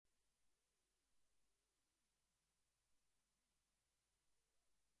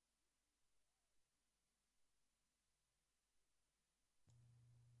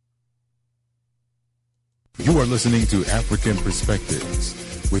You are listening to African Perspectives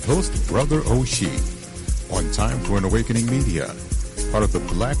with host Brother Oshi on Time for an Awakening Media, part of the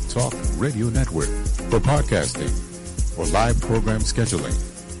Black Talk Radio Network. For podcasting or live program scheduling,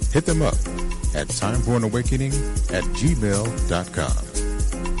 hit them up at timeforanawakening@gmail.com.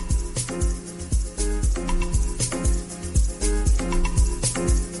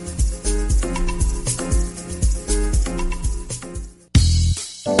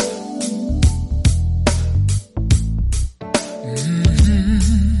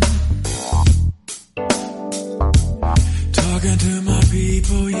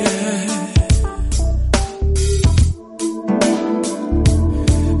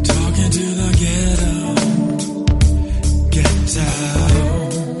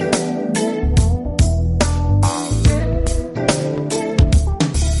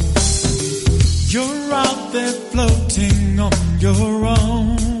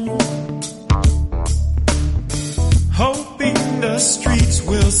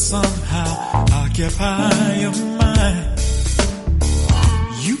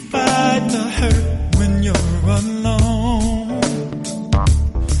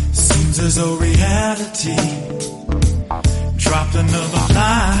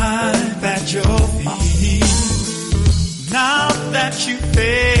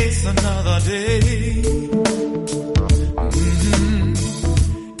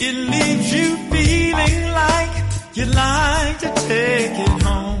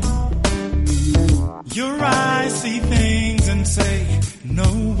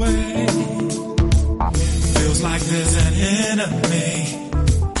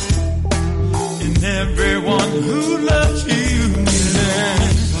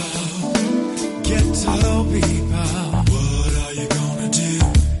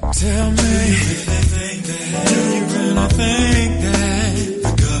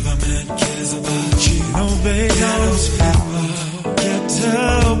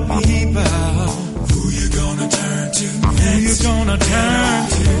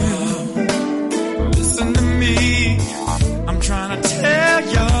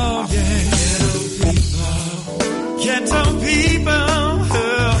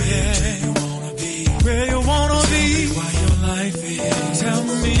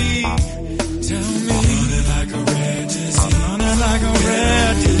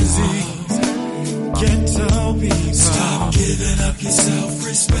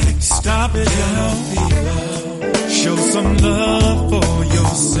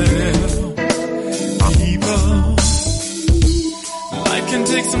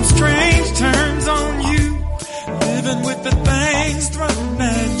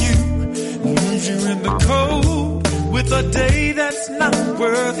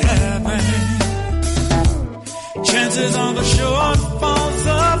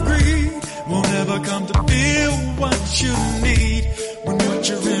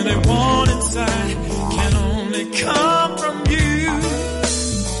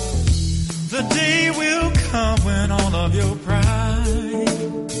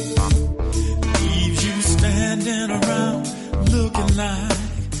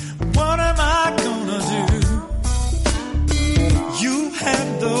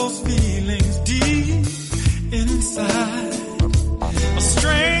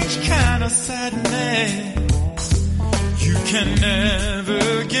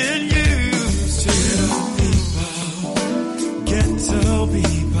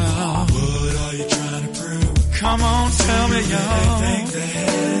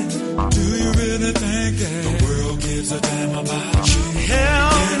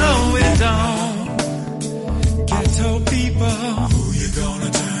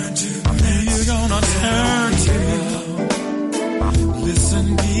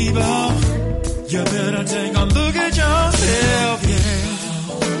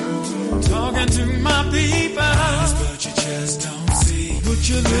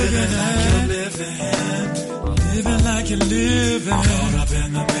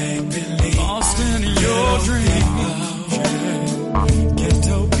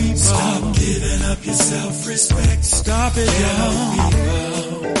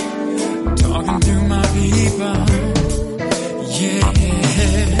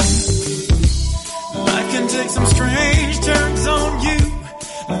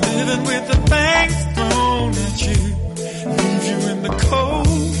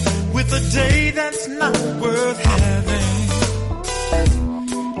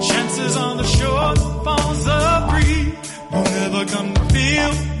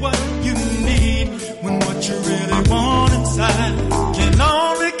 Can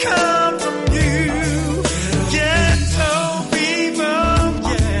only come from you. Ghetto people,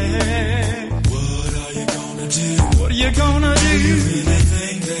 yeah. What are you gonna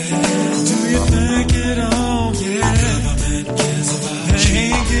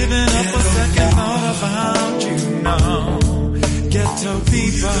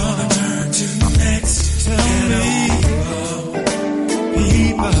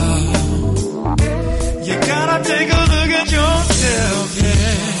people. You gotta take a look at yourself,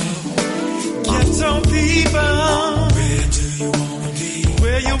 yeah. Ghetto people. Where do you wanna be?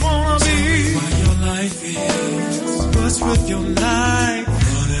 Where you wanna be? Why your life is. What's with your life?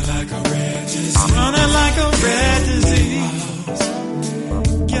 Running like a red disease. Running like a red disease.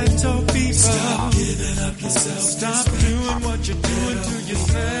 Ghetto people. Stop giving up yourself. Stop doing what you're doing to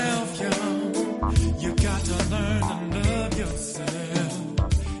yourself, yo. You got to learn to love yourself.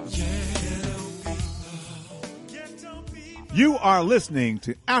 Yeah. You are listening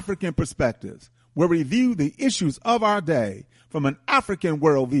to African Perspectives, where we view the issues of our day from an African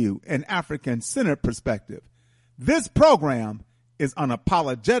worldview and African-centered perspective. This program is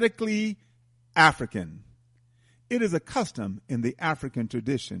unapologetically African. It is a custom in the African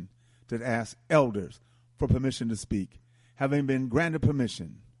tradition to ask elders for permission to speak, having been granted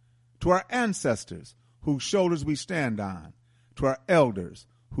permission. To our ancestors, whose shoulders we stand on, to our elders,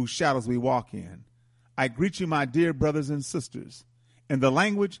 whose shadows we walk in, I greet you, my dear brothers and sisters, in the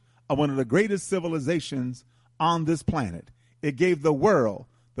language of one of the greatest civilizations on this planet. It gave the world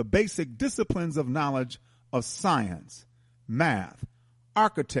the basic disciplines of knowledge of science, math,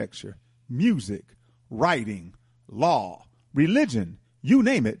 architecture, music, writing, law, religion, you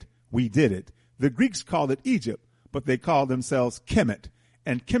name it, we did it. The Greeks called it Egypt, but they called themselves Kemet,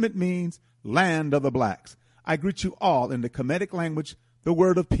 and Kemet means land of the blacks. I greet you all in the Kemetic language, the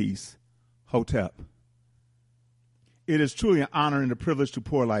word of peace, Hotep. It is truly an honor and a privilege to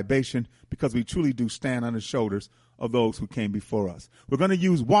pour libation because we truly do stand on the shoulders of those who came before us. We're going to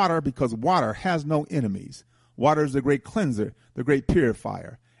use water because water has no enemies. Water is the great cleanser, the great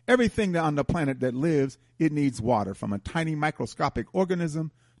purifier. Everything on the planet that lives, it needs water, from a tiny microscopic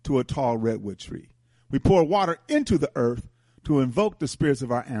organism to a tall redwood tree. We pour water into the earth to invoke the spirits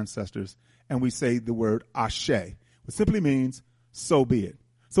of our ancestors, and we say the word Oshi, which simply means, so be it.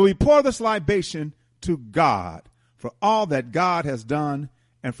 So we pour this libation to God for all that God has done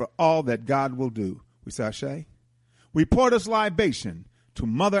and for all that God will do. We say Oshi. We pour this libation to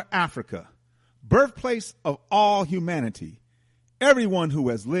Mother Africa, birthplace of all humanity. Everyone who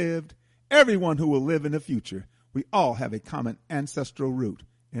has lived, everyone who will live in the future, we all have a common ancestral root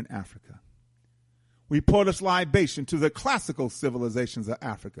in Africa. We pour this libation to the classical civilizations of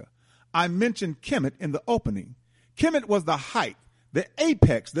Africa. I mentioned Kemet in the opening. Kemet was the height, the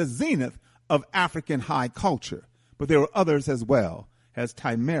apex, the zenith of African high culture. But there were others as well, as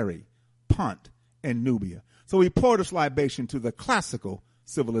Timeri, Punt, and Nubia. So we pour this libation to the classical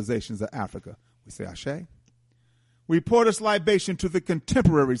civilizations of Africa. We say Ashe. We pour this libation to the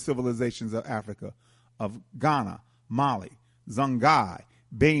contemporary civilizations of Africa, of Ghana, Mali, Songhai,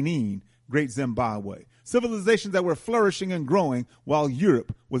 Benin, Great Zimbabwe, civilizations that were flourishing and growing while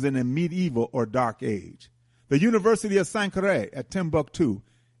Europe was in a medieval or dark age. The University of Sankore at Timbuktu,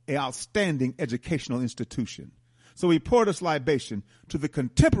 an outstanding educational institution. So we pour this libation to the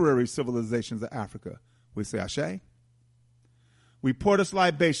contemporary civilizations of Africa. We say Ashe. We pour this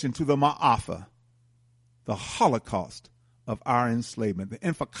libation to the Ma'afa, the Holocaust of our enslavement, the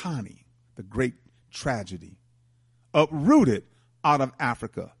Afrikan, the great tragedy, uprooted out of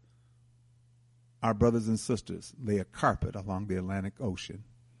Africa. Our brothers and sisters lay a carpet along the Atlantic Ocean.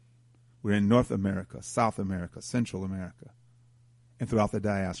 We're in North America, South America, Central America, and throughout the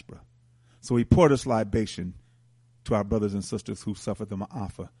diaspora. So we pour this libation to our brothers and sisters who suffered the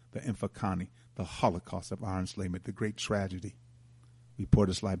Ma'afa, the Afrikan, the Holocaust of our enslavement, the great tragedy. We pour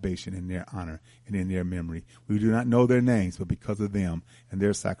this libation in their honor and in their memory. We do not know their names, but because of them and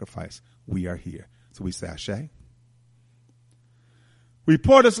their sacrifice, we are here. So we say Ashe. We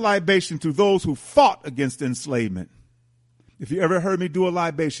pour this libation to those who fought against enslavement. If you ever heard me do a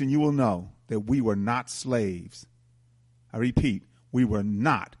libation, you will know that we were not slaves. I repeat, we were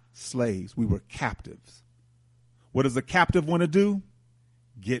not slaves. We were captives. What does a captive want to do?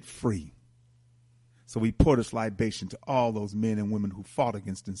 Get free. So we pour this libation to all those men and women who fought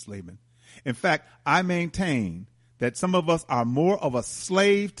against enslavement. In fact, I maintain that some of us are more of a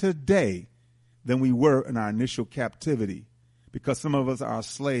slave today than we were in our initial captivity, because some of us are a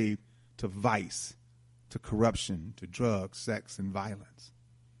slave to vice, to corruption, to drugs, sex, and violence.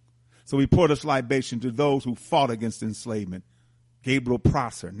 So we pour this libation to those who fought against enslavement. Gabriel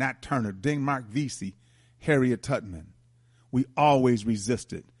Prosser, Nat Turner, Denmark Vesey, Harriet Tubman. We always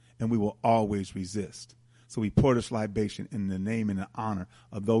resisted, and we will always resist. So we pour this libation in the name and the honor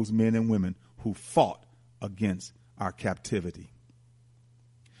of those men and women who fought against our captivity.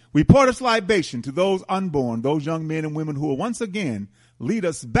 We pour this libation to those unborn, those young men and women who will once again lead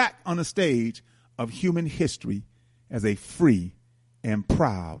us back on the stage of human history as a free and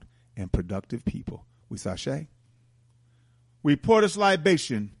proud and productive people. We say Ashe. We pour this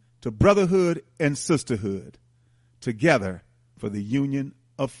libation to brotherhood and sisterhood, together for the union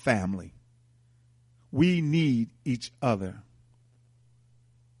of family. We need each other.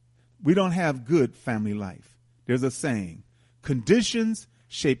 We don't have good family life. There's a saying, conditions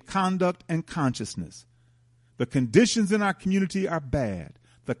shape conduct and consciousness. The conditions in our community are bad.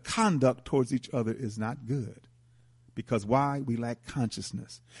 The conduct towards each other is not good. Because why? We lack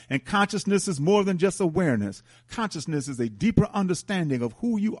consciousness. And consciousness is more than just awareness. Consciousness is a deeper understanding of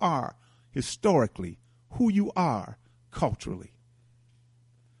who you are historically, who you are culturally.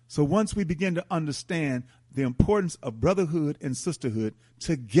 So once we begin to understand the importance of brotherhood and sisterhood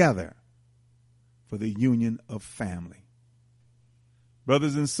together for the union of family.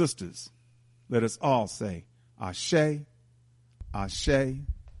 Brothers and sisters, let us all say, Ashe, Ashe,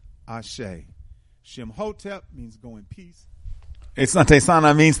 Ashe. Shem Hotep means go in peace. Asante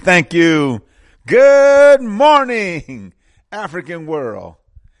Sana means thank you. Good morning, African world.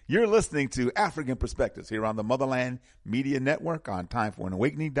 You're listening to African Perspectives here on the Motherland Media Network on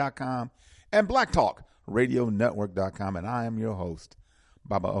TimeForAnAwakening.com and BlackTalkRadioNetwork.com. And I am your host,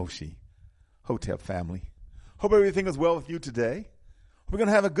 Baba Oshi. Hotep family. Hope everything is well with you today. We're going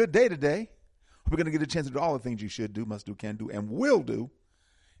to have a good day today. We're going to get a chance to do all the things you should do, must do, can do, and will do.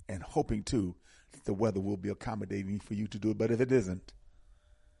 And hoping, too, that the weather will be accommodating for you to do it. But if it isn't,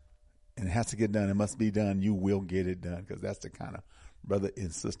 and it has to get done, it must be done, you will get it done. Because that's the kind of brother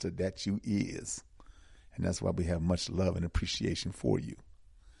and sister that you is. And that's why we have much love and appreciation for you.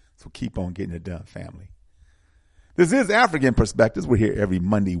 So keep on getting it done, family. This is African Perspectives. We're here every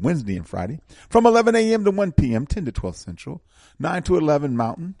Monday, Wednesday, and Friday from 11 a.m. to 1 p.m., 10 to 12 Central, 9 to 11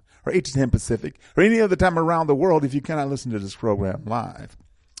 Mountain, or 8 to 10 Pacific, or any other time around the world if you cannot listen to this program live.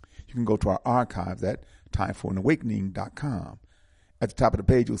 You can go to our archives at TimeForAnAwakening.com. At the top of the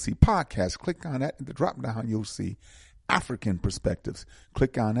page, you'll see podcasts. Click on that. At the drop down, you'll see African Perspectives.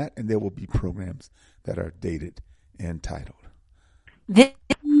 Click on that, and there will be programs that are dated and titled.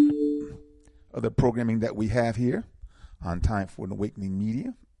 Other programming that we have here on Time for an Awakening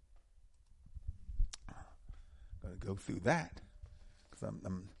Media. I'm going to go through that because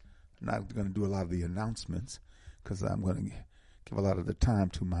I'm not going to do a lot of the announcements because I'm going to give a lot of the time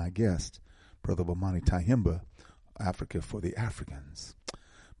to my guest, Brother Bomani Tahimba, Africa for the Africans.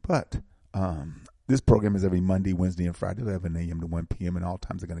 But this program is every Monday, Wednesday, and Friday, 11 a.m. to 1 p.m. and all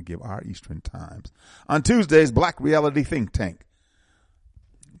times are going to give our Eastern times. On Tuesdays, Black Reality Think Tank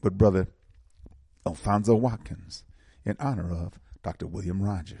with Brother Alfonso Watkins in honor of Dr. William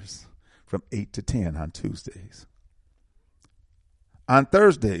Rogers from 8 to 10 on Tuesdays. On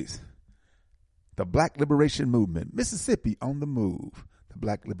Thursdays, the Black Liberation Movement, Mississippi on the Move, the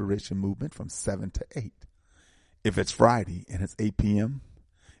Black Liberation Movement from 7 to 8. If it's Friday and it's 8 p.m.,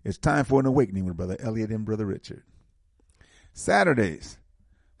 it's time for an awakening with Brother Elliot and Brother Richard. Saturdays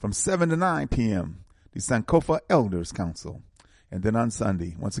from 7 to 9 p.m., the Sankofa Elders Council. And then on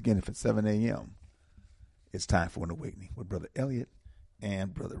Sunday, once again, if it's 7 a.m., it's time for an awakening with Brother Elliot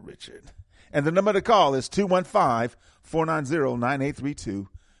and Brother Richard. And the number to call is 215-490-9832,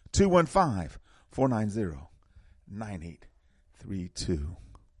 215-490-9832.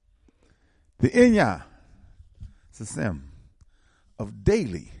 The Inya Sasem of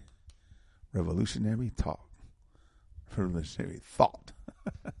daily revolutionary talk, revolutionary thought.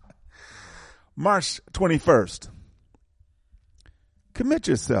 March 21st. Commit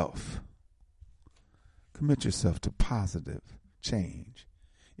yourself to positive change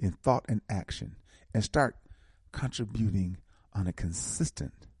in thought and action and start contributing on a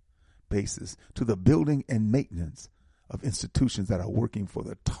consistent basis to the building and maintenance of institutions that are working for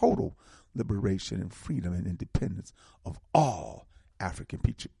the total liberation and freedom and independence of all African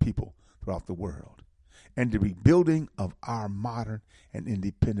people throughout the world and the rebuilding of our modern and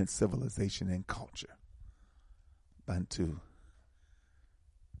independent civilization and culture. Bantu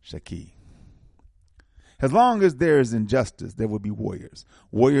Shaki. As long as there is injustice, there will be warriors.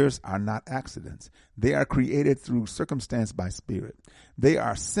 Warriors are not accidents. They are created through circumstance by spirit. They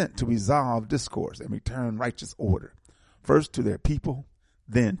are sent to resolve discourse and return righteous order, first to their people,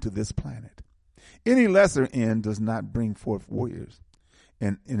 then to this planet. Any lesser end does not bring forth warriors,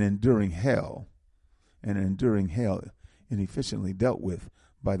 and enduring hell inefficiently dealt with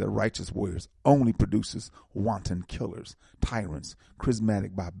by the righteous warriors only produces wanton killers, tyrants,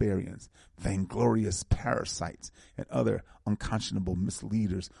 charismatic barbarians, vainglorious parasites, and other unconscionable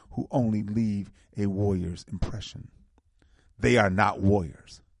misleaders who only leave a warrior's impression. They are not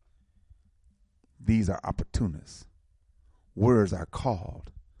warriors. These are opportunists. Warriors are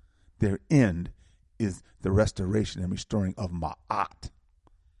called. Their end is the restoration and restoring of Ma'at.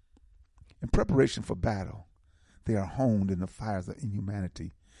 In preparation for battle, They are honed in the fires of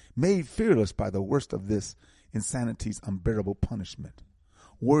inhumanity, made fearless by the worst of this insanity's unbearable punishment.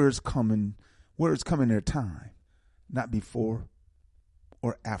 Words come in their time, not before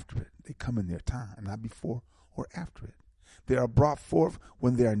or after it. They come in their time, not before or after it. They are brought forth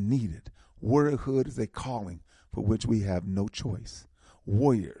when they are needed. Warriorhood is a calling for which we have no choice.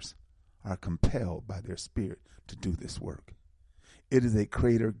 Warriors are compelled by their spirit to do this work. It is a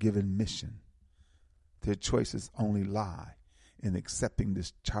creator-given mission. Their choices only lie in accepting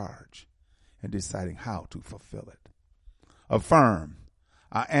this charge and deciding how to fulfill it. Affirm,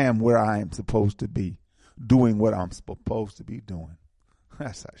 I am where I am supposed to be, doing what I'm supposed to be doing.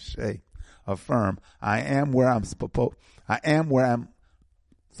 That's a shame. Affirm, I am where I'm supposed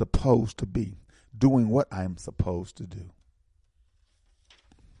to be, doing what I'm supposed to do.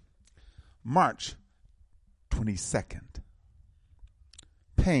 March 22nd.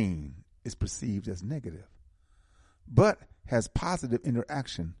 Pain is perceived as negative, but has positive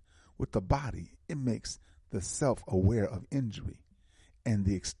interaction with the body. It makes the self aware of injury and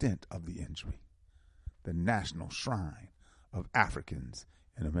the extent of the injury. The national shrine of Africans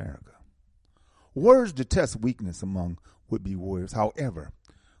in America. Warriors detest weakness among would-be warriors. However,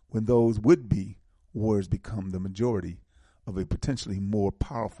 when those would-be warriors become the majority of a potentially more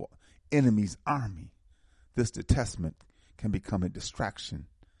powerful enemy's army, this detestment can become a distraction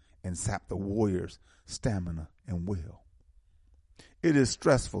and sap the warrior's stamina and will. It is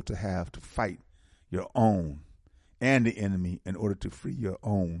stressful to have to fight your own and the enemy in order to free your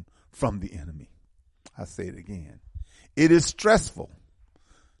own from the enemy. I say it again. It is stressful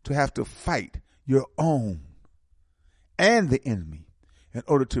to have to fight your own and the enemy in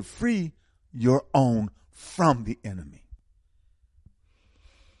order to free your own from the enemy.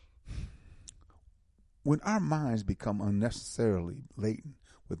 When our minds become unnecessarily laden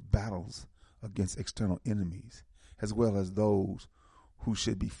with battles against external enemies, as well as those who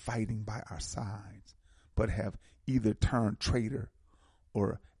should be fighting by our sides, but have either turned traitor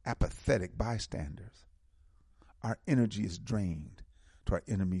or apathetic bystanders, our energy is drained to our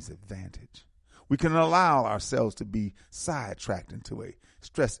enemy's advantage. We can allow ourselves to be sidetracked into a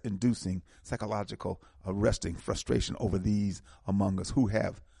stress-inducing, psychological, arresting frustration over these among us who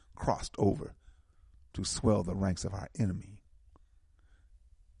have crossed over to swell the ranks of our enemy.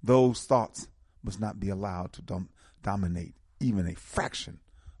 Those thoughts must not be allowed to dominate even a fraction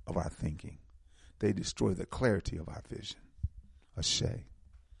of our thinking. They destroy the clarity of our vision. Oshi.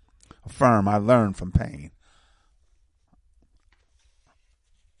 Affirm, I learn from pain.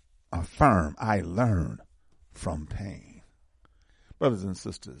 Affirm, I learn from pain. Brothers and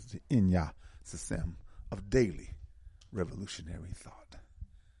sisters, the Inya System of daily revolutionary thought.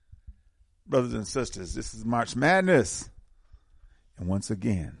 Brothers and sisters, this is March Madness. And once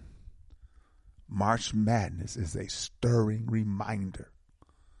again, March Madness is a stirring reminder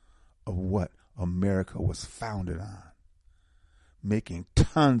of what America was founded on, making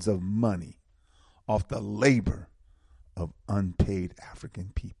tons of money off the labor of unpaid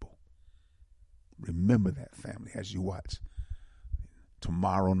African people. Remember that, family, as you watch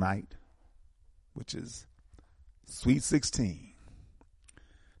tomorrow night, which is Sweet 16.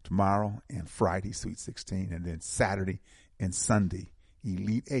 Tomorrow and Friday, Sweet 16, and then Saturday and Sunday,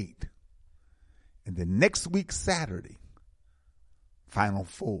 Elite 8. And then next week, Saturday, Final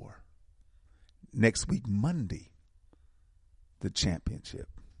Four. Next week, Monday, the championship.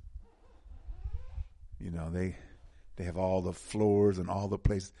 You know, they have all the floors and all the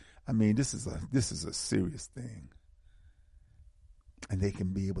places. I mean, this is a serious thing. And they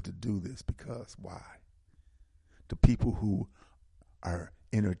can be able to do this because why? The people who are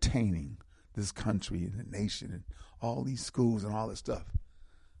entertaining this country and the nation and all these schools and all this stuff,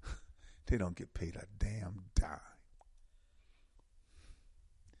 they don't get paid a damn dime.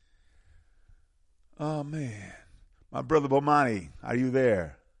 Oh, man. My brother Bomani, are you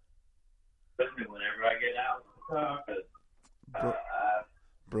there? Whenever I get out,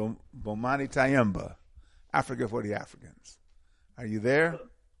 Bomani Tayemba, Africa for the Africans. Are you there?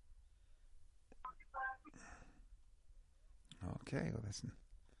 Okay, well,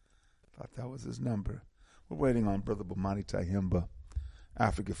 thought that was his number. We're waiting on Brother Bomani Tayemba,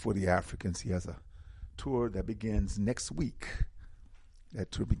 Africa for the Africans. He has a tour that begins next week.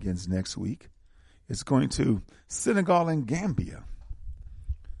 That tour begins next week. It's going to Senegal and Gambia.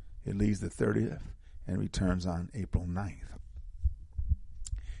 It leaves the 30th and returns on April 9th.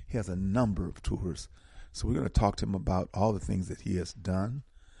 He has a number of tours, so we're going to talk to him about all the things that he has done,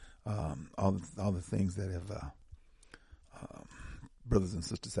 all the things that have brothers and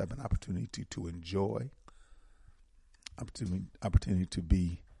sisters have an opportunity to enjoy, opportunity to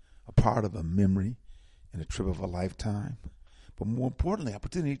be a part of a memory and a trip of a lifetime. But more importantly,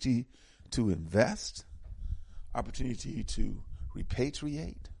 opportunity to invest, opportunity to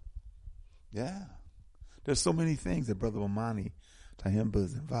repatriate. Yeah. There's so many things that Brother Omani Tahimba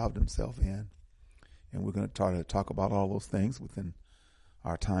has involved himself in. And we're going to try to talk about all those things within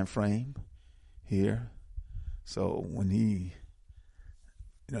our time frame here. So when he,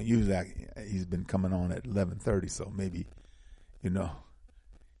 usually he's been coming on at 11:30, so maybe, he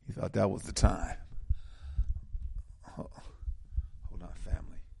thought that was the time. Hold on,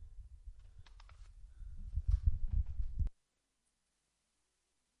 family.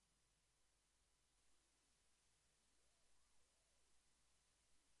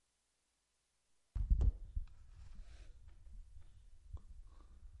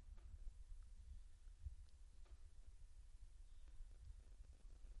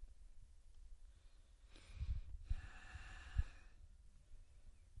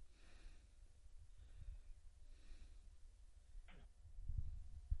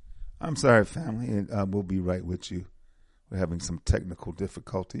 I'm sorry, family, and we'll be right with you. We're having some technical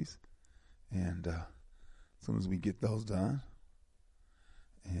difficulties, and as soon as we get those done,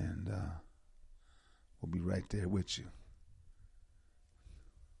 and we'll be right there with you.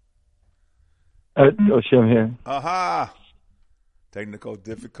 Oshi, I'm here. Aha! Technical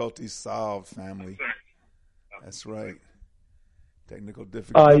difficulties solved, family. That's right. Technical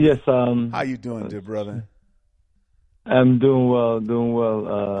difficulties. Yes. How you doing, dear brother? I'm doing well.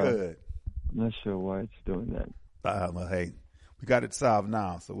 Good. I'm not sure why it's doing that. Well, hey, we got it solved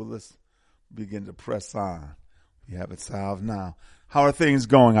now, so let's begin to press on. We have it solved now. How are things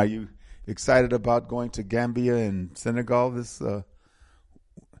going? Are you excited about going to Gambia and Senegal this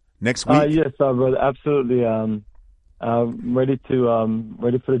next week? Yes, brother, absolutely. Ready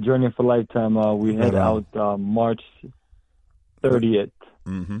for the journey for a lifetime. We head out March 30th.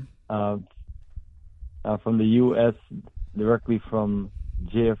 Mm-hmm. From the U.S. directly from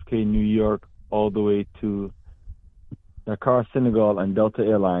JFK, New York, all the way to Dakar, Senegal, and Delta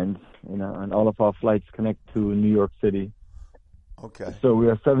Airlines. And all of our flights connect to New York City. Okay. So we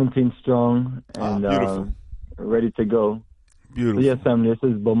are 17 strong and ready to go. Beautiful. So yes, family, this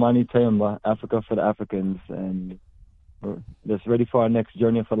is Bomani Tayamba, Africa for the Africans, and we're just ready for our next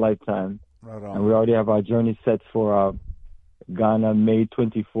journey for a lifetime. Right on. And we already have our journey set for Ghana, May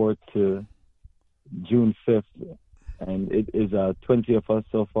 24th to June 5th, and it is 20 of us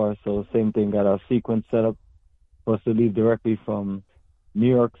so far. So same thing, got our sequence set up for us to leave directly from New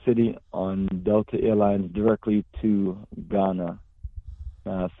York City on Delta Airlines directly to Ghana.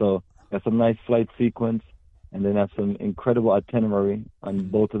 So got some nice flight sequence, and then have some incredible itinerary on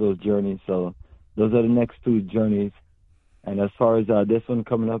both of those journeys. So those are the next two journeys. And as far as this one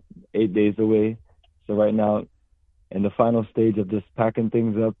coming up, 8 days away. So right now, in the final stage of just packing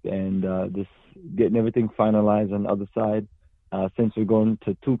things up and just getting everything finalized on the other side. Since we're going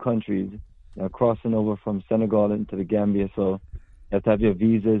to two countries, crossing over from Senegal into the Gambia, so you have to have your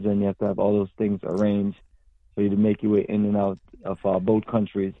visas and you have to have all those things arranged for you to make your way in and out of both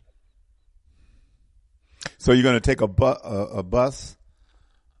countries. So you're going to take a bus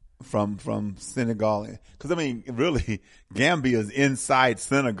from Senegal? Because, really, Gambia is inside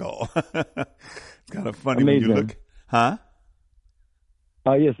Senegal. It's kind of funny amazing. When you look. Huh?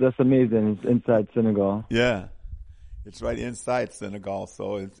 Yes, that's amazing. It's inside Senegal. Yeah, it's right inside Senegal.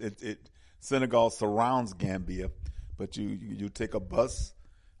 So it Senegal surrounds Gambia, but you take a bus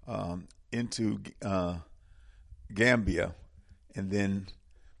into Gambia and then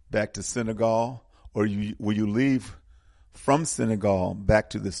back to Senegal, or will you leave from Senegal back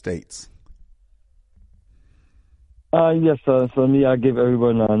to the States? Yes, so me, I give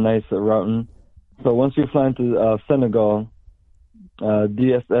everyone a nice routing. So once we fly into Senegal,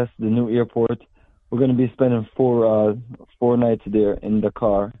 DSS, the new airport, we're going to be spending four nights there in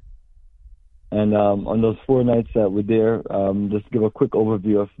Dakar. And on those 4 nights that we're there, just give a quick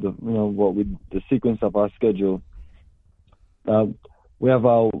overview of the sequence of our schedule. We have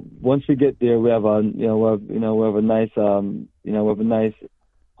once we get there, we have a nice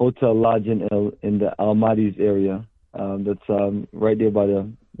hotel lodge in the Almaty's area. That's right there by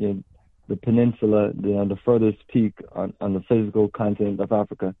the peninsula, the furthest peak on the physical continent of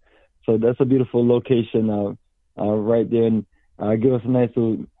Africa. So that's a beautiful location right there, and give us a nice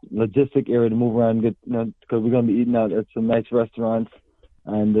little logistic area to move around, because we're going to be eating out at some nice restaurants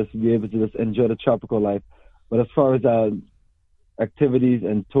and just be able to just enjoy the tropical life. But as far as activities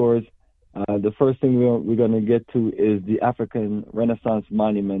and tours, the first thing we're going to get to is the African Renaissance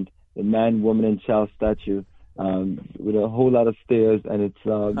Monument, the man, woman, and child statue, with a whole lot of stairs, and it's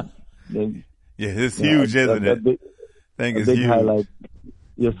it's huge, isn't it? Big huge. highlight.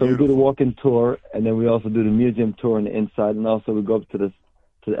 Yeah, so we do the walking tour, and then we also do the museum tour on the inside, and also we go up to the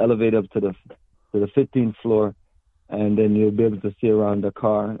elevator up to the 15th floor, and then you'll be able to see around the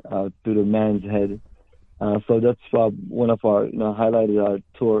car through the man's head. So that's one of our highlighted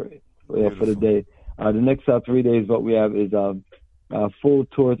tour for the day. The next 3 days, what we have is a full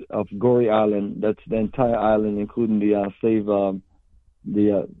tour of Goree Island. That's the entire island, including the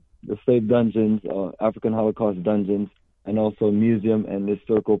slave dungeons, African Holocaust dungeons, and also a museum and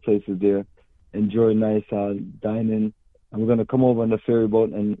historical places there. Enjoy nice dining. And we're going to come over on the ferry boat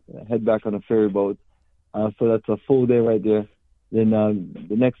and head back on the ferry boat. So that's a full day right there. Then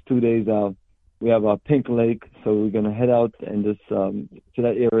the next 2 days, we have Pink Lake. So we're going to head out and just to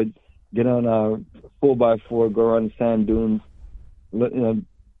that area, get on our 4x4, go around the sand dunes,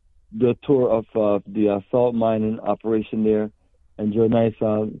 do a tour of the salt mining operation there. Enjoy nice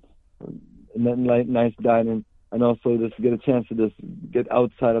dining. And also just get a chance to just get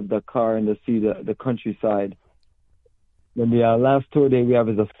outside of the car and to see the countryside. Then the last tour day we have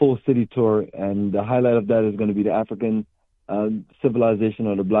is a full city tour, and the highlight of that is going to be the African Civilization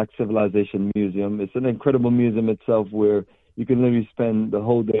or the Black Civilization Museum. It's an incredible museum itself where you can literally spend the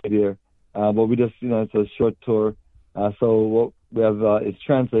whole day there. But we just, it's a short tour. So what we have is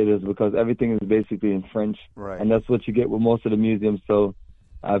translators because everything is basically in French. Right. And that's what you get with most of the museums. So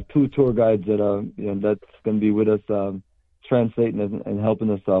I have 2 tour guides that are, that's going to be with us, translating and helping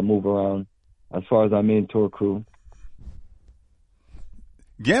us move around as far as our main tour crew.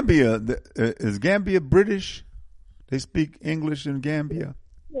 Gambia, is Gambia British? They speak English in Gambia?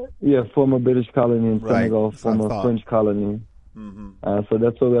 Yeah, former British colony in Senegal, right. former French colony. Mm-hmm. So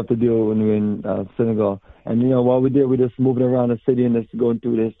that's what we have to deal with when we're in Senegal. And, while we're there, we're just moving around the city and just going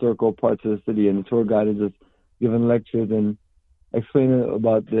through the historical parts of the city. And the tour guide is just giving lectures and explaining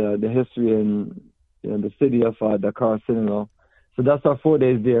about the history and the city of Dakar, Senegal. So that's our 4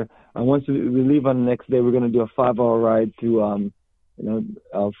 days there. And once we leave on the next day, we're going to do a 5-hour ride to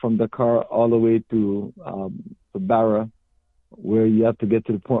from Dakar all the way to Barra, where you have to get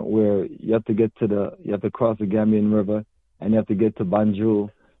to the point where you have to cross the Gambian River and you have to get to Banjul.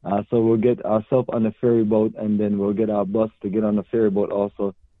 So we'll get ourselves on the ferry boat, and then we'll get our bus to get on the ferry boat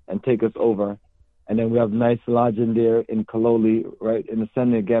also and take us over. And then we have nice lodging there in Kaloli, right in the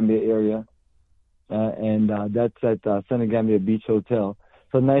Senegambia area. And that's at Senegambia Beach Hotel.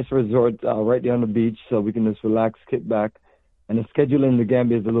 So nice resort right there on the beach, so we can just relax, kick back. And the schedule in the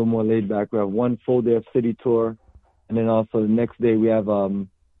Gambia is a little more laid back. We have 1 full day of city tour, and then also the next day we have a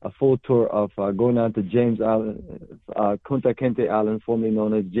full tour of going down to James Island, Kunta Kinte Island, formerly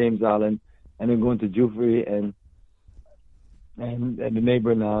known as James Island, and then going to Jufri and the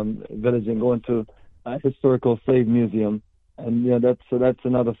neighboring village and going to a historical slave museum. And that's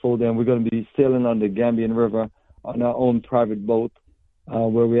another full day. And we're going to be sailing on the Gambian River on our own private boat,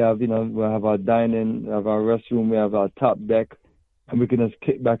 where we have we'll have our dining, we have our restroom, we have our top deck, and we can just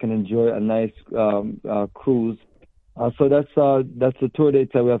kick back and enjoy a nice cruise. So that's the tour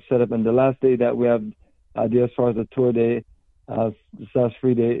dates that we have set up. And the last day that we have there as far as the tour day, the last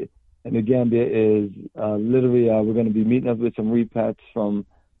free day in the Gambia is literally we're going to be meeting up with some repats from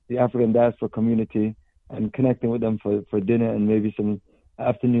the African diaspora community and connecting with them for dinner and maybe some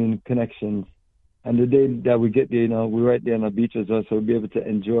afternoon connections. And the day that we get there, we're right there on the beach as well, so we'll be able to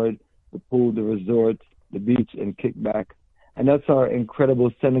enjoy the pool, the resort, the beach, and kick back. And that's our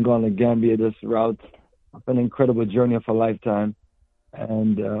incredible Senegal and Gambia, this route. An incredible journey of a lifetime.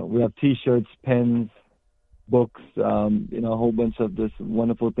 And we have T-shirts, pens, books, a whole bunch of this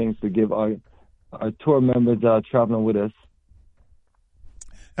wonderful things to give our tour members traveling with us.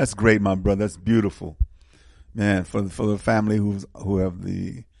 That's great, my brother. That's beautiful, man. For the family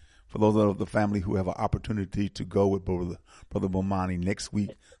for those of the family who have an opportunity to go with Brother Bomani next week,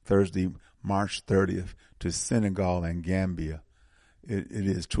 Thursday, March 30th, to Senegal and Gambia, it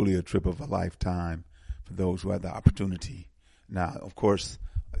is truly a trip of a lifetime for those who have the opportunity. Now, of course,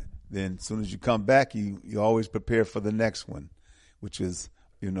 then as soon as you come back, you always prepare for the next one, which is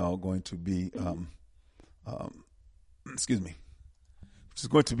going to be which is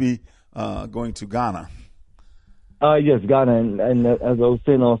going to be going to Ghana. Yes, Ghana, and as I was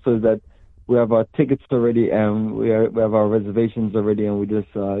saying also is that we have our tickets already and we have our reservations already, and we're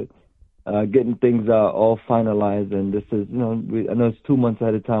just getting things all finalized. And this is, I know it's 2 months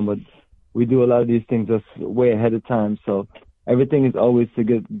ahead of time, but we do a lot of these things just way ahead of time. So everything is always to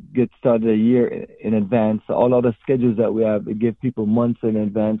get started a year in advance. So all the schedules that we have, we give people months in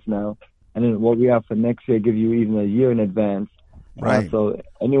advance now. And then what we have for next year, give you even a year in advance. Right. So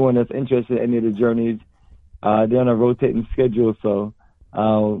anyone that's interested in any of the journeys, they're on a rotating schedule. So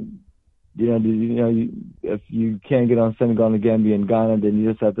if you can't get on Senegal and Gambia and Ghana, then you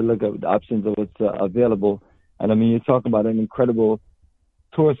just have to look at the options of what's available. And I mean, you're talking about an incredible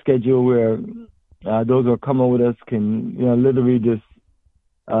tour schedule where those who are coming with us can, literally just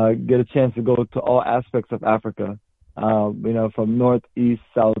get a chance to go to all aspects of Africa, from north, east,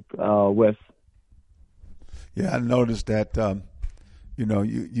 south, west. Yeah, I noticed that.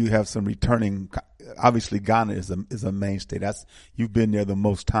 You have some returning. Obviously, Ghana is a mainstay. You've been there the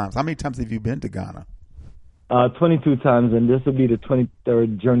most times. How many times have you been to Ghana? 22 times, and this will be the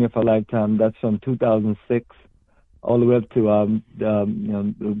 23rd journey of a lifetime. That's from 2006 all the way up to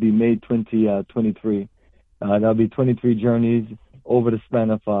it'll be May 2023. That'll be 23 journeys over the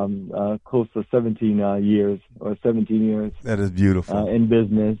span of close to 17 years. That is beautiful. In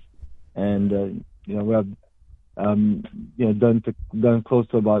business, and we have done close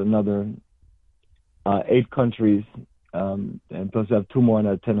to about another 8 countries, and plus we have 2 more on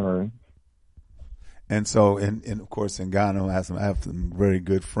the itinerary. And so, and of course, in Ghana, I have some very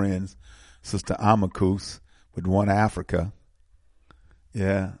good friends. Sister Amakus with One Africa.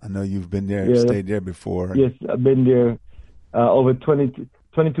 Yeah, I know you've been there, stayed there before. Yes, I've been there over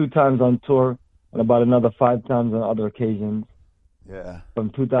 22 times on tour, and about another 5 times on other occasions. Yeah, from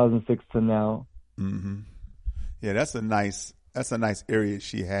 2006 to now. Mm-hmm. Yeah, that's a nice area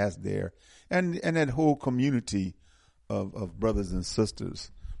she has there, and that whole community of brothers and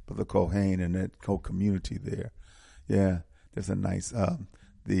sisters, Brother Cohane, and that whole community there. Yeah, there's a nice. I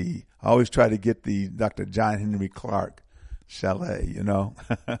always try to get the Dr. John Henry Clark chalet.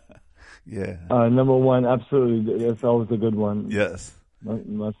 Yeah. Number one, absolutely, it's always a good one. Yes.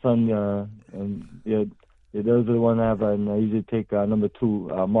 My son, those are the ones I have, and I usually take number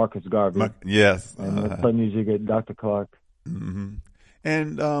 2, Marcus Garvey. Yes. And my son usually get Dr. Clark. Mm-hmm.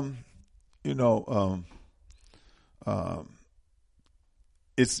 And,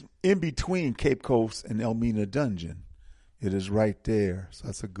 it's in between Cape Coast and Elmina Dungeon. It is right there. So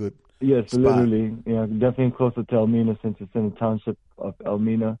that's a good Yes, spot. Literally. Yeah, definitely closer to Elmina since it's in the township of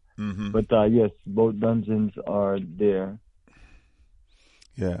Elmina. Mm-hmm. But, yes, both dungeons are there.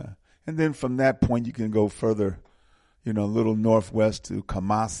 Yeah. And then from that point, you can go further, a little northwest to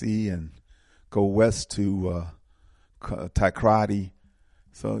Kamasi and go west to Takrady.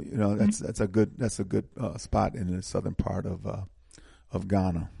 So that's a good spot in the southern part of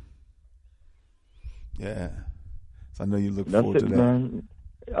Ghana. Yeah. So I know you look forward to that. Man.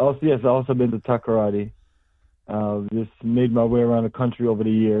 Also, yes, I've also been to Takrady. Just made my way around the country over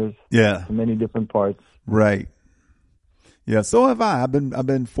the years. Yeah. To many different parts. Right. Yeah, so have I. I've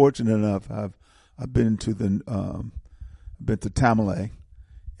been fortunate enough. I've been to Tamale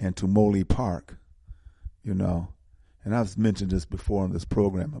and to Moley Park, and I've mentioned this before on this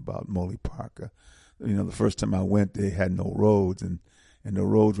program about Moley Park. The first time I went, they had no roads, and the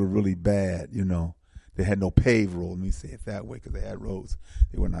roads were really bad. They had no paved road. Let me say it that way, because they had roads,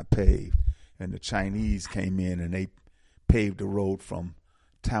 they were not paved. And the Chinese came in and they paved the road from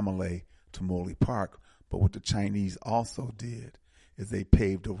Tamale to Moley Park. But what the Chinese also did is they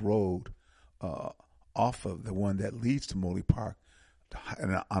paved a road off of the one that leads to Moley Park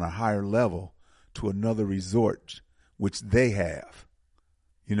on a higher level to another resort, which they have.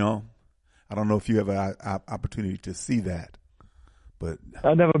 I don't know if you have an opportunity to see that. But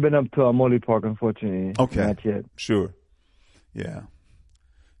I've never been up to Moley Park, unfortunately. Okay. Not yet. Sure. Yeah.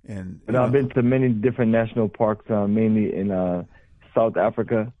 But I've been to many different national parks, mainly in South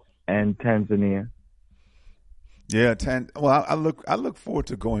Africa and Tanzania. Yeah, I look forward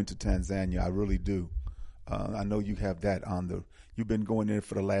to going to Tanzania. I really do. I know you have that you've been going there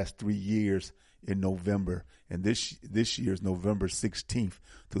for the last 3 years in November, and this year is November 16th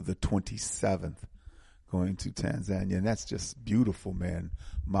through the 27th, going to Tanzania, and that's just beautiful, man.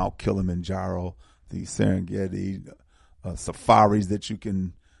 Mount Kilimanjaro, the Serengeti, safaris that you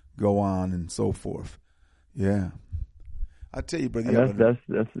can go on, and so forth. Yeah, I tell you, brother.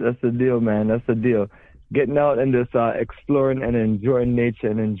 That's the deal, man. That's the deal. Getting out and just exploring and enjoying nature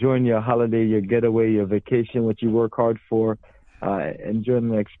and enjoying your holiday, your getaway, your vacation, what you work hard for, enjoying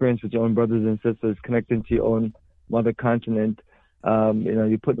the experience with your own brothers and sisters, connecting to your own mother continent.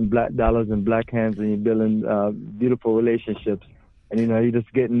 You're putting black dollars in black hands and you're building beautiful relationships. And, you're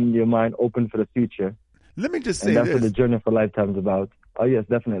just getting your mind open for the future. Let me just say that's what the journey for lifetime is about. Oh, yes,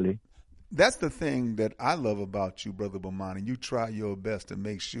 definitely. That's the thing that I love about you, Brother Bomani. You try your best to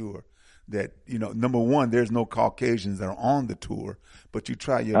make sure that, number one, there's no Caucasians that are on the tour, but you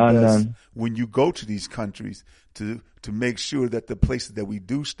try your best when you go to these countries to make sure that the places that we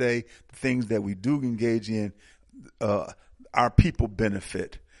do stay, the things that we do engage in, our people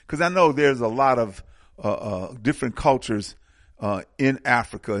benefit. Because I know there's a lot of different cultures in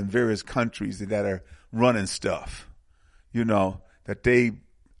Africa in various countries that are running stuff, that they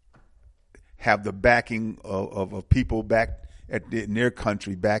have the backing of people back in their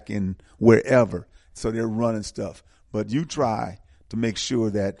country, back in wherever. So they're running stuff. But you try to make sure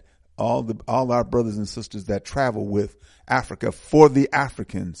that all our brothers and sisters that travel with Africa for the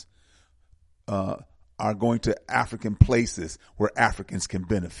Africans are going to African places where Africans can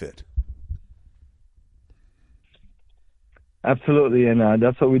benefit. Absolutely, and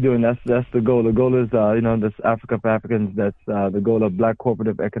that's what we're doing. That's the goal. The goal is, this Africa for Africans. That's the goal of Black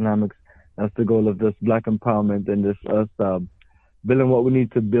cooperative economics. That's the goal of this Black empowerment and this us building what we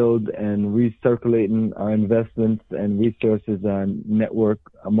need to build and recirculating our investments and resources and network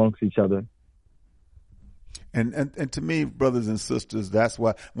amongst each other. And to me, brothers and sisters, that's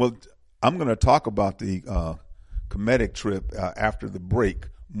why. Well, I'm going to talk about the Kemetic trip after the break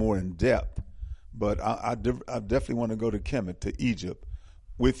more in depth. But I definitely want to go to Kemet, to Egypt,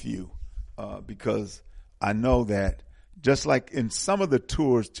 with you because I know that just like in some of the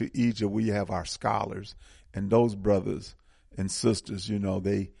tours to Egypt, we have our scholars and those brothers and sisters,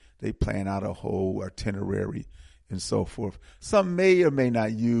 they plan out a whole itinerary and so forth. Some may or may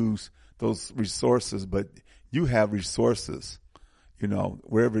not use those resources, but you have resources,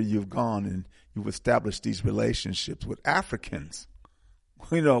 wherever you've gone, and you've established these relationships with Africans,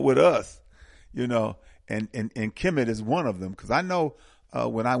 with us, and Kemet is one of them. Because I know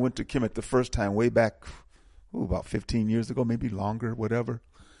when I went to Kemet the first time, way back, about 15 years ago, maybe longer, whatever,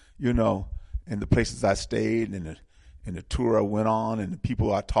 and the places I stayed and the tour I went on and the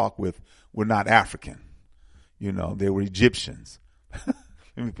people I talked with were not African. They were Egyptians.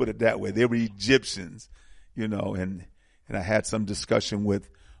 Let me put it that way. They were Egyptians, and I had some discussion with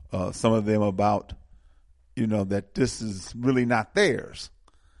some of them about, that this is really not theirs.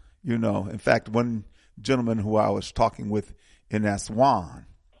 In fact, one gentleman who I was talking with in Aswan,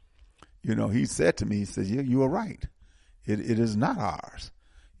 he said to me, he said, you are right. It is not ours.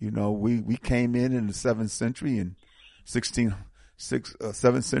 We came in the 7th century and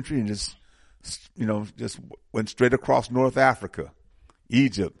 7th century and just went straight across North Africa,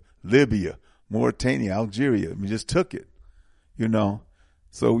 Egypt, Libya, Mauritania, Algeria. We just took it,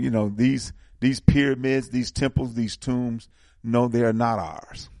 So, these pyramids, these temples, these tombs, no, they are not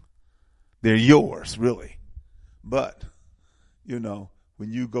ours. They're yours, really. But,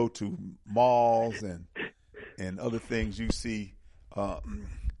 when you go to malls and other things, you see the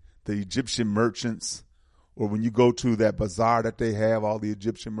Egyptian merchants, or when you go to that bazaar that they have, all the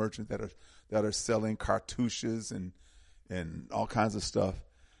Egyptian merchants that are selling cartouches and all kinds of stuff,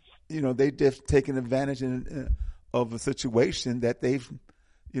 they've just taken advantage of a situation that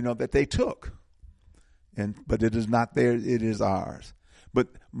that they took. But it is not theirs, it is ours. But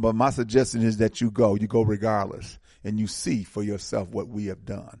my suggestion is that you go regardless, and you see for yourself what we have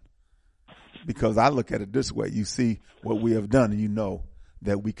done. Because I look at it this way: you see what we have done, and you know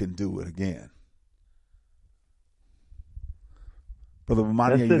that we can do it again. Brother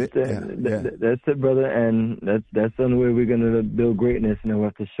Ramani, that's it, brother, and that's the only way we're going to build greatness. We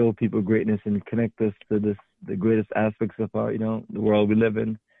have to show people greatness and connect us to the greatest aspects of our, the world we live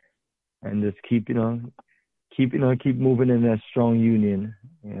in, and just keep moving in that strong union.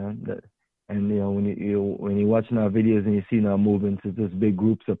 When you're watching our videos and you see our movements, it's just big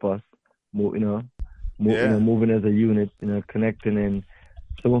groups of us, moving as a unit, connecting. And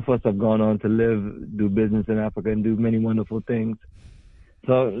some of us have gone on to do business in Africa and do many wonderful things.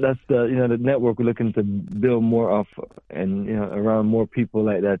 So that's the network we're looking to build more of, and around more people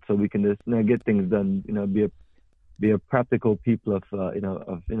like that, so we can just get things done. Be a practical people of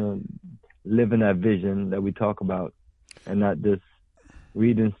living that vision that we talk about, and not just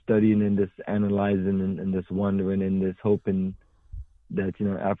reading, studying, and just analyzing and just wondering and just hoping that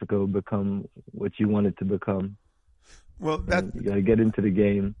Africa will become what you want it to become. Well, you gotta get into the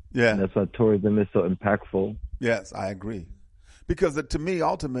game. Yeah, and that's why tourism is so impactful. Yes, I agree. Because to me,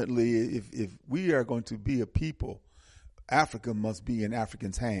 ultimately, if we are going to be a people, Africa must be in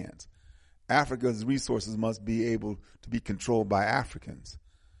Africans' hands. Africa's resources must be able to be controlled by Africans.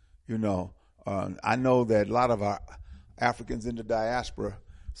 I know that a lot of our Africans in the diaspora,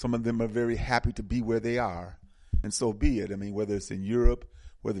 some of them are very happy to be where they are, and so be it. I mean, whether it's in Europe,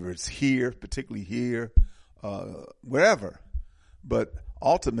 whether it's here, particularly here, wherever. But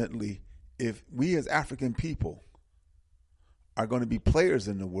ultimately, if we as African people are going to be players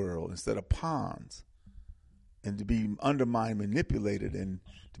in the world instead of pawns, and to be undermined, manipulated, and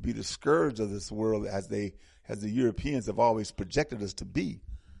to be the scourge of this world as the Europeans have always projected us to be,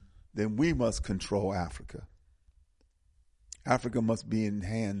 then we must control Africa. Africa must be in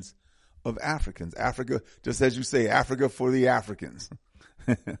hands of Africans. Africa, just as you say, Africa for the Africans.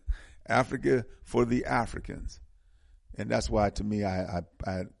 Africa for the Africans. And that's why, to me, I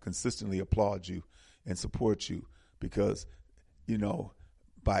consistently applaud you and support you because, you know,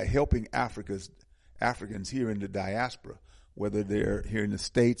 by helping Africans here in the diaspora, whether they're here in the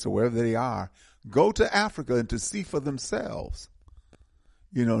States or wherever they are, go to Africa and to see for themselves,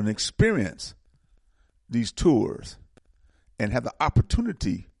 you know, and experience these tours and have the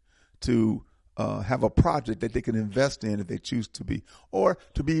opportunity to have a project that they can invest in if they choose to be, or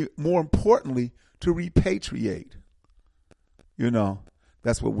to be, more importantly, to repatriate. You know,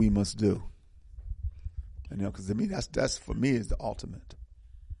 that's what we must do. You know, because I mean, that's for me is the ultimate.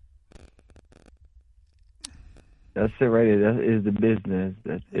 That's it right there. That is the business.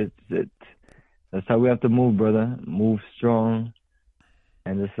 That's it. That's how we have to move, brother. Move strong,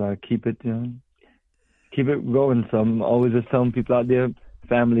 and just keep it going. So I'm always just telling people out there,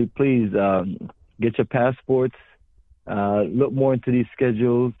 family, please get your passports. Look more into these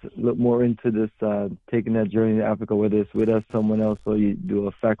schedules. Look more into this taking that journey to Africa, whether it's with us, someone else, or you do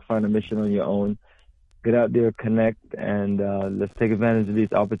a fact-finder mission on your own. Get out there, connect, and let's take advantage of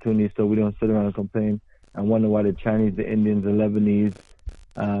these opportunities so we don't sit around and complain and wonder why the Chinese, the Indians, the Lebanese,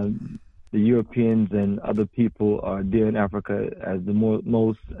 the Europeans, and other people are there in Africa as the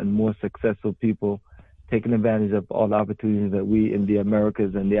most and more successful people, taking advantage of all the opportunities that we in the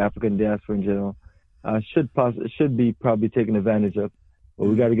Americas and the African diaspora in general should be probably taken advantage of. But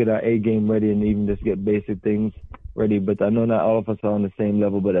we got to get our A game ready and even just get basic things ready. But I know not all of us are on the same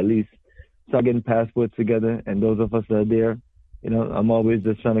level, but at least start getting passports together. And those of us that are there, you know, I'm always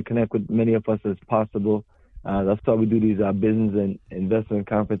just trying to connect with many of us as possible. That's why we do these business and investment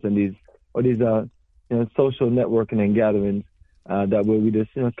conference and these social networking and gatherings. That way we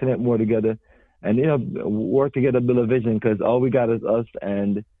just connect more together and work together, build a vision. Because all we got is us,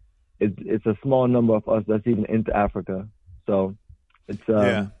 and it's a small number of us that's even into Africa. So it's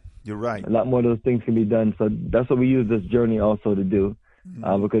you're right. A lot more of those things can be done. So that's what we use this journey also to do,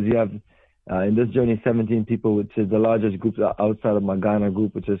 because you have. In this journey, 17 people, which is the largest group outside of my Ghana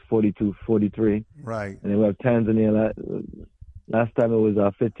group, which is 43. Right. And then we have Tanzania. Last time it was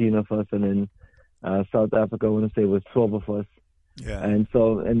 15 of us, and then South Africa, I want to say, was 12 of us. Yeah. And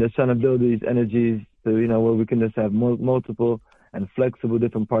they're trying to build these energies to, where we can just have multiple and flexible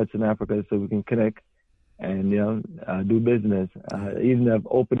different parts in Africa so we can connect and, do business. Even have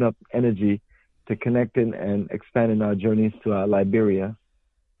opened up energy to connecting and expanding our journeys to Liberia.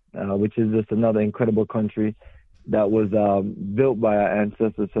 Which is just another incredible country that was built by our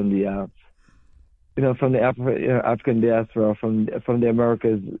ancestors from the, from the African diaspora, from the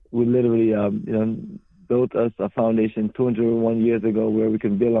Americas. We literally, built us a foundation 201 years ago where we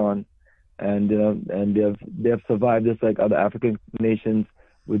can build on, and they have survived just like other African nations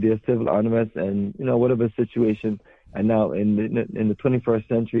with their civil unrest and whatever situation. And now in the 21st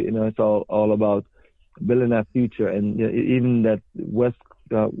century, it's all about building that future, and even that west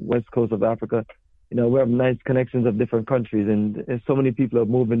coast of Africa, we have nice connections of different countries, and so many people have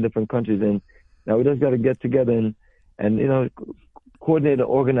moved in different countries, and now we just got to get together and coordinate and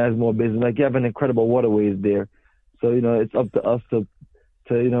organize more business. Like you have an incredible waterways there, so it's up to us to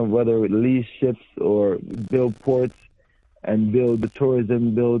whether lease ships or build ports and build the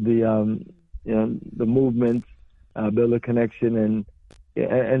tourism, build the the movement, build a connection and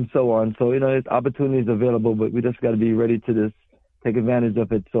so on. So it's opportunities available, but we just got to be ready to just take advantage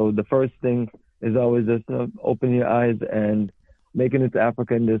of it. So the first thing is always just open your eyes and making it to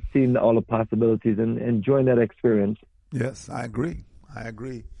Africa and just seeing all the possibilities and enjoying that experience. Yes, I agree.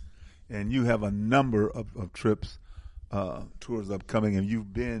 And you have a number of trips, tours upcoming, and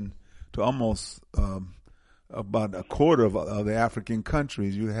you've been to almost about a quarter of the African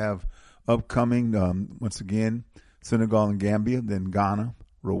countries. You have upcoming, once again, Senegal and Gambia, then Ghana,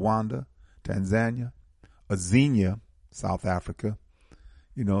 Rwanda, Tanzania, Azania, South Africa,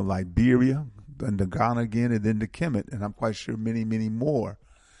 Liberia, and the Ghana again, and then the Kemet, and I'm quite sure many, many more.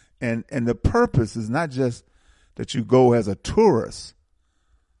 And the purpose is not just that you go as a tourist,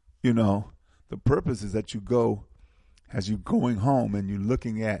 the purpose is that you go as you're going home and you're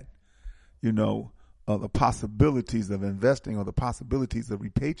looking at, the possibilities of investing or the possibilities of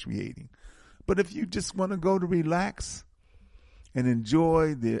repatriating. But if you just want to go to relax and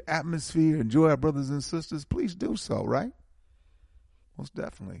enjoy the atmosphere, enjoy our brothers and sisters, please do so, right? Most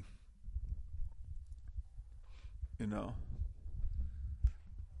definitely. And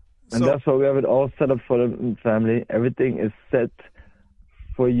that's why we have it all set up for the family. Everything is set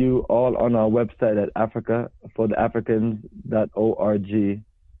for you all on our website at africafortheafricans.org.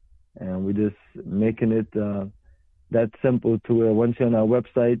 And we're just making it that simple to where once you're on our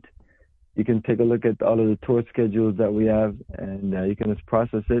website, you can take a look at all of the tour schedules that we have, and you can just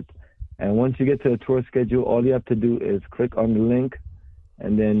process it. And once you get to the tour schedule, all you have to do is click on the link,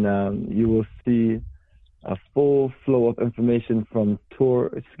 and then you will see a full flow of information from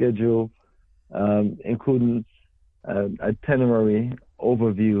tour schedule, including itinerary,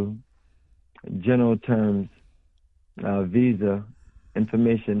 overview, general terms, visa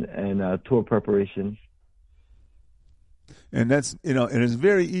information, and tour preparation. And that's, and it's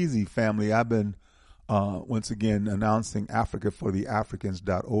very easy, family. I've been, once again, announcing Africa for the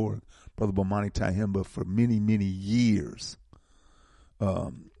Africans.org, Brother Bomani Tyehimba, for many, many years.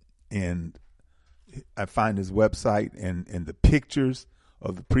 And I find his website and the pictures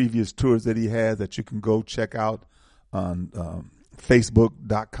of the previous tours that he has that you can go check out on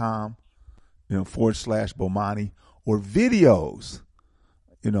Facebook.com, /Bomani, or videos.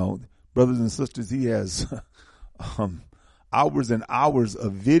 Brothers and sisters, he has hours and hours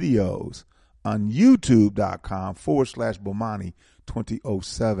of videos on YouTube.com /Bomani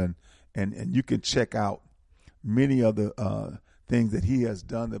 2007. And you can check out many of the things that he has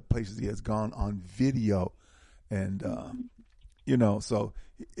done, the places he has gone on video. And, so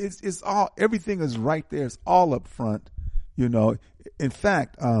it's all, everything is right there. It's all up front, In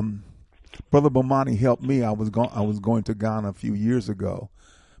fact, Brother Bomani helped me. I was going to Ghana a few years ago,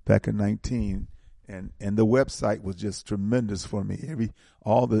 back in 19, and the website was just tremendous for me.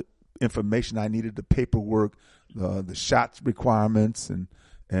 All the information I needed, the paperwork, the shots requirements, and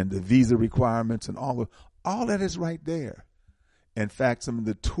the visa requirements, and all that is right there. In fact, some of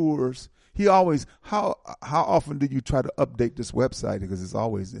the tours, he always, how often do you try to update this website? Because it's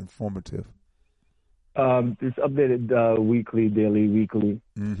always informative. It's updated weekly, daily, weekly.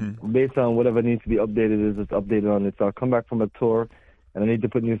 Mm-hmm. Based on whatever needs to be updated, it's updated on it. So I'll come back from a tour, and I need to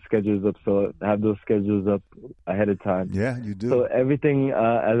put new schedules up, so I have those schedules up ahead of time. Yeah, you do. So everything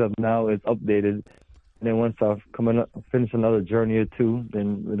as of now is updated. And then once I've finish another journey or two,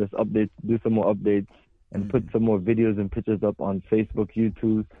 then we'll just do some more updates, and put some more videos and pictures up on Facebook,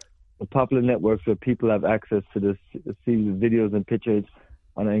 YouTube, the popular networks where people have access to this, see videos and pictures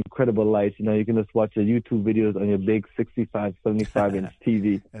on an incredible light. You can just watch the YouTube videos on your big 65, 75-inch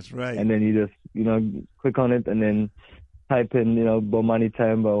TV. That's right. And then you just, click on it and then type in, Bomani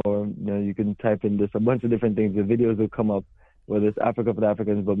Tyehimba, or, you can type in just a bunch of different things. The videos will come up, whether it's Africa for the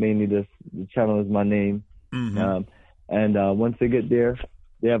Africans, but mainly the channel is my name. Mm-hmm. Once they get there,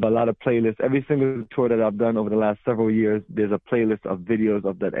 they have a lot of playlists. Every single tour that I've done over the last several years, there's a playlist of videos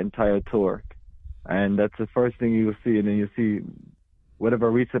of that entire tour. And that's the first thing you will see. And then you'll see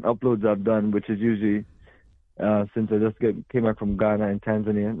whatever recent uploads I've done, which is usually, since I just came back from Ghana and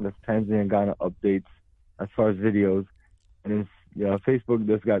Tanzania, the Tanzania and Ghana updates as far as videos. And Facebook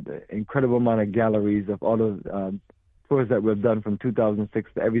just got an incredible amount of galleries of all the tours that we've done from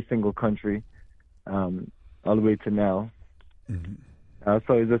 2006 to every single country, all the way to now. Mm-hmm.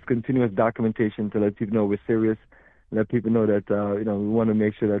 So it's just continuous documentation to let people know we're serious, let people know that, we want to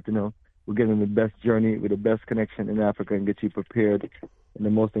make sure that, we're giving them the best journey with the best connection in Africa and get you prepared in the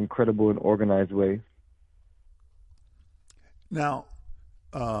most incredible and organized way. Now,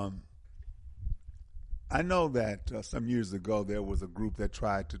 I know that some years ago there was a group that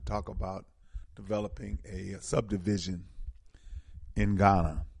tried to talk about developing a subdivision in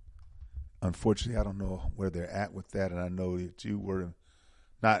Ghana. Unfortunately, I don't know where they're at with that, and I know that you were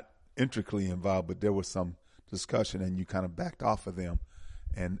not intricately involved, but there was some discussion, and you kind of backed off of them.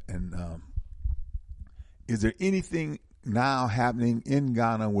 And is there anything now happening in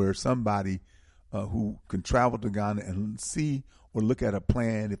Ghana where somebody who can travel to Ghana and see or look at a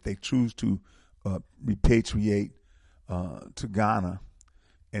plan if they choose to repatriate to Ghana,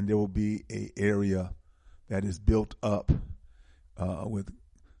 and there will be an area that is built up with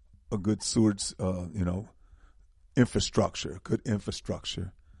a good sewage, infrastructure, good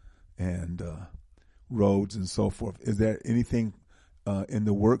infrastructure, and roads and so forth. Is there anything in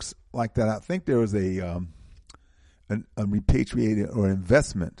the works like that? I think there was a repatriated or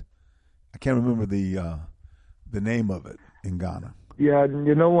investment. I can't remember the name of it in Ghana. Yeah,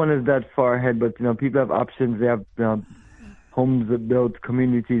 no one is that far ahead, but people have options. They have homes that built,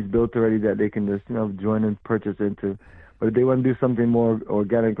 communities built already that they can just join and purchase into. But if they want to do something more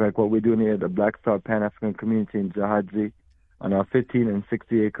organic, like what we're doing here at the Black Star Pan-African community in Jahadzi, on our 15 and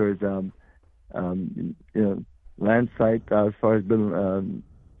 60 acres, land site, as far as building,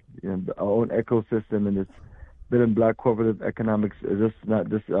 our own ecosystem, and it's building Black cooperative economics, just not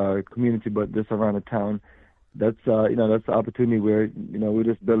this community, but just around the town. That's that's the opportunity where we're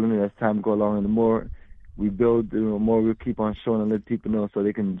just building it as time go along, and the more we build, the more we'll keep on showing and let people know so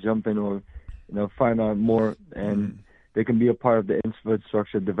they can jump in or find out more. And they can be a part of the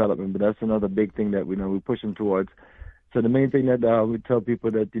infrastructure development. But that's another big thing that we're pushing towards. So the main thing that we tell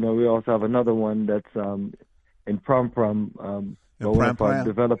people that we also have another one that's in Prom. One of our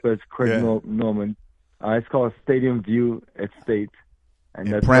developers, Craig Norman. It's called Stadium View Estate,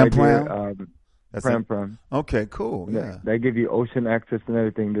 and that's right there. Pram. Okay, cool. Yeah, they give you ocean access and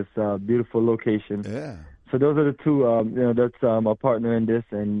everything. This beautiful location. Yeah. So those are the two. That's our partner in this,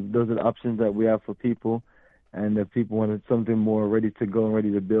 and those are the options that we have for people. And if people wanted something more ready to go and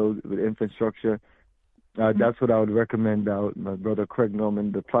ready to build with infrastructure, that's what I would recommend. My brother Craig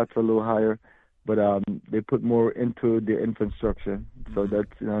Norman. The plots are a little higher, but they put more into the infrastructure. So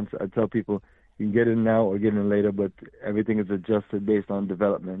that's I tell people you can get in now or get in later, but everything is adjusted based on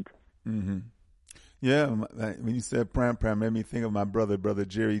development. Mm-hmm. Yeah, when you said Pram, made me think of my brother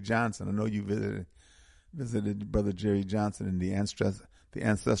Jerry Johnson. I know you visited Brother Jerry Johnson in the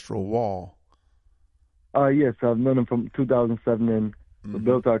Ancestral Wall. Yes, I've known him from 2007, and we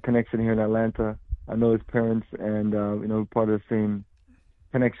built our connection here in Atlanta. I know his parents, and we're part of the same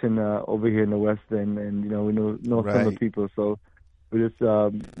connection over here in the West End, and we know similar people. So we just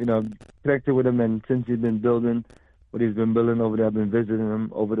connected with him, and since he's been building what he's been building over there, I've been visiting him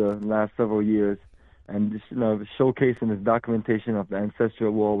over the last several years. And just, showcasing his documentation of the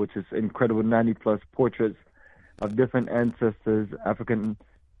Ancestral Wall, which is incredible, 90-plus portraits of different ancestors, African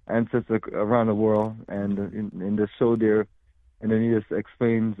ancestors around the world, and in the show there. And then he just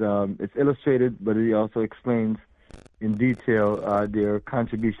explains, it's illustrated, but he also explains in detail their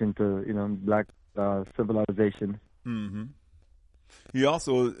contribution to, black civilization. Mm-hmm. He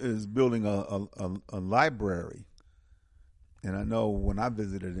also is building a library. And I know when I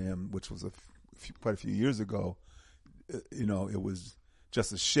visited him, which was quite a few years ago, it was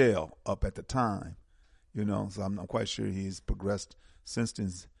just a shell up at the time, so I'm not quite sure he's progressed since then.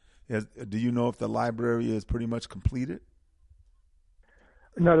 Do you know if the library is pretty much completed?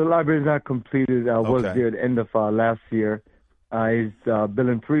 No, the library is not completed. I was there at the end of last year. He's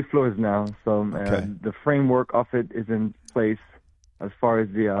building 3 floors now, so the framework of it is in place as far as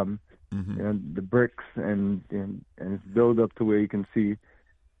the the bricks and it's built up to where you can see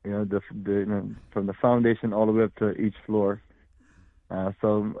from the foundation all the way up to each floor.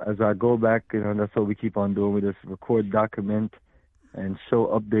 So as I go back, that's what we keep on doing. We just record, document, and show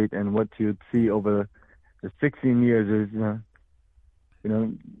update. And what you'd see over the 16 years is,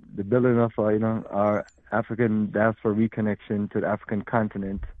 the building of our African diaspora reconnection to the African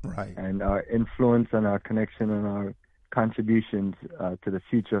continent, right, and our influence and our connection and our contributions to the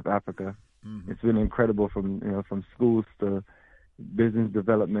future of Africa. Mm-hmm. It's been incredible from schools to business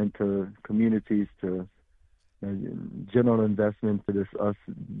development to communities to general investment to us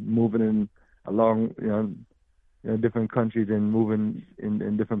moving in along different countries and moving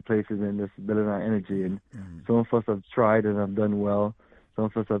in different places and just building our energy. And some of us have tried and have done well. Some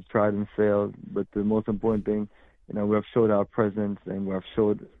of us have tried and failed. But the most important thing, we have showed our presence and we have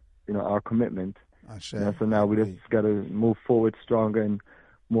showed our commitment. So now we just got to move forward stronger and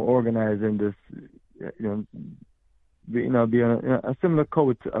more organized and just be a similar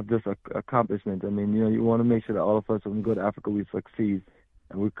coach of this accomplishment. I mean, you want to make sure that all of us, when we go to Africa, we succeed,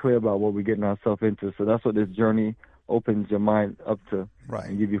 and we're clear about what we're getting ourselves into. So that's what this journey opens your mind up to,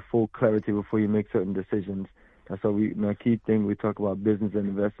 and give you full clarity before you make certain decisions. That's why a key thing we talk about business and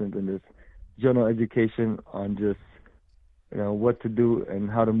investment and this general education on just what to do and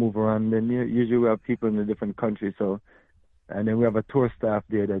how to move around. And usually we have people in the different countries, and then we have a tour staff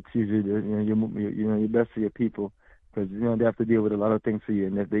there that's usually you're best for your people. Because, they have to deal with a lot of things for you.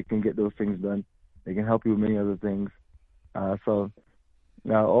 And if they can get those things done, they can help you with many other things. So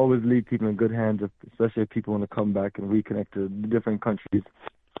I always leave people in good hands, especially if people want to come back and reconnect to different countries.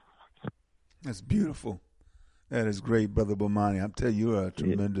 That's beautiful. That is great, Brother Bomani. I'm telling you, you're a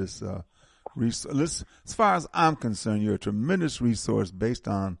tremendous resource. As far as I'm concerned, you're a tremendous resource based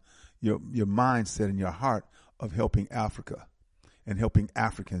on your mindset and your heart of helping Africa and helping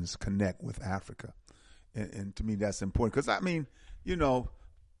Africans connect with Africa. And to me, that's important because, I mean,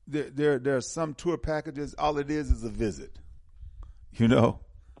 there are some tour packages. All it is a visit.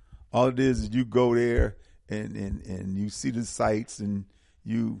 All it is you go there and you see the sights and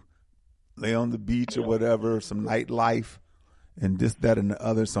you lay on the beach or whatever, some nightlife and this, that, and the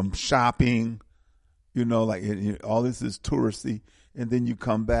other, some shopping. All this is touristy, and then you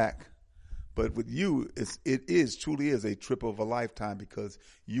come back. But with you, it truly is a trip of a lifetime because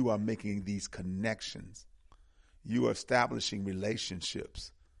you are making these connections. You are establishing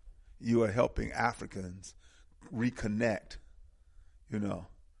relationships. You are helping Africans reconnect.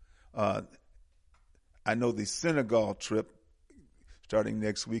 I know the Senegal trip starting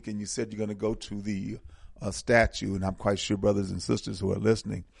next week, and you said you're going to go to the statue, and I'm quite sure brothers and sisters who are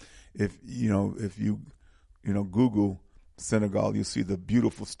listening, if you Google Senegal, you'll see the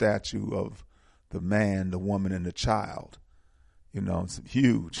beautiful statue of the man, the woman, and the child. It's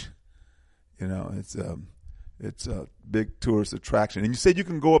huge. It's a big tourist attraction. And you said you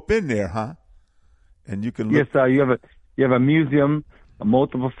can go up in there, huh? And you can look. Yes, you have a museum, a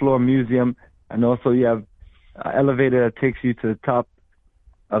multiple floor museum, and also you have an elevator that takes you to the top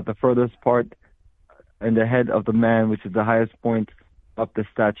of the furthest part and the head of the man, which is the highest point of the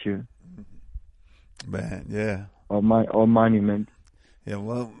statue. Man, yeah. Or monument. Yeah,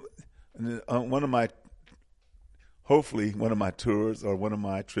 well, hopefully one of my tours or one of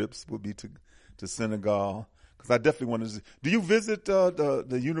my trips will be to Senegal, because I definitely want to. Do you visit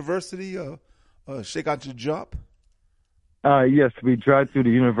the university, Sheikh Anta Diop? Yes, we drive through the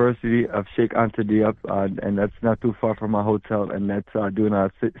University of Sheikh Anta Diop, and that's not too far from our hotel, and that's doing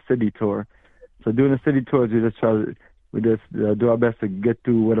our city tour. So doing the city tours, we just do our best to get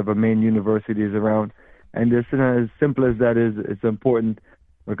to whatever main university is around. And just as simple as that is, it's important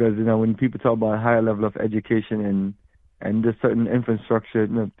because when people talk about a higher level of education and just certain infrastructure,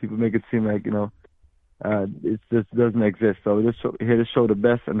 people make it seem like it just doesn't exist. So we're just here to show the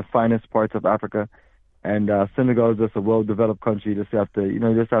best and the finest parts of Africa. And Senegal is just a well-developed country. You just have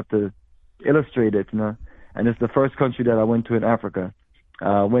to illustrate it, And it's the first country that I went to in Africa.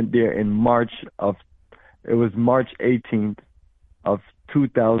 I went there in March 18th of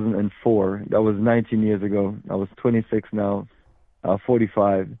 2004. That was 19 years ago. I was 26 now,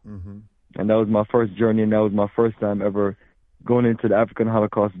 45. Mm-hmm. And that was my first journey, and that was my first time ever going into the African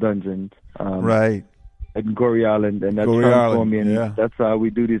Holocaust dungeons. Right. At Goree Island, and that transformed me. And that's how we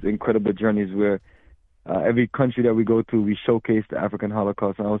do these incredible journeys where every country that we go to, we showcase the African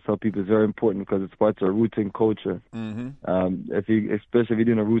Holocaust. And I always tell people it's very important because it's part of our roots and culture. Mm-hmm. Especially if you're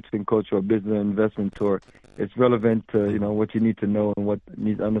doing a roots and culture or business investment tour, it's relevant to what you need to know and what you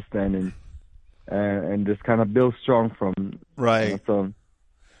need to understand, and just kind of build strong from. Right.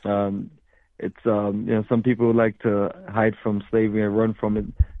 It's some people like to hide from slavery and run from it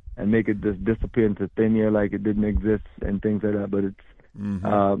and make it just disappear into thin air like it didn't exist and things like that. But it's mm-hmm.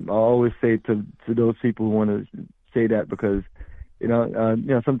 I always say to those people who want to say that because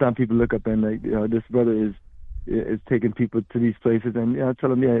sometimes people look up and this brother is taking people to these places, and I tell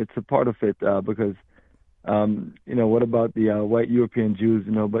them it's a part of it because what about the white European Jews?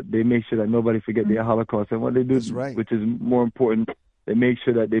 But they make sure that nobody forget the Holocaust, and what they do, which is more important, they make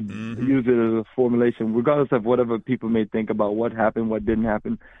sure that they mm-hmm. use it as a formulation, regardless of whatever people may think about what happened, what didn't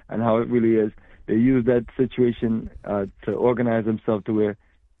happen, and how it really is. They use that situation to organize themselves to where,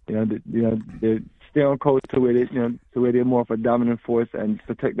 they stay on course to where they're more of a dominant force and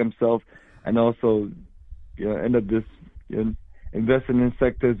protect themselves, and also, end up just investing in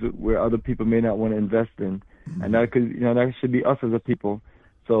sectors where other people may not want to invest in, mm-hmm. and that should be us as a people.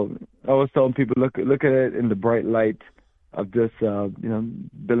 So I always tell people look at it in the bright light of just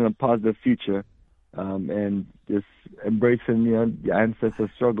building a positive future, and just embracing your ancestors'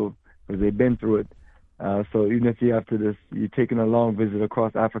 struggle because they've been through it. So even if you have to you're taking a long visit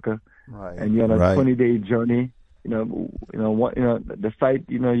across Africa, right. and you're on a 20-day journey, the site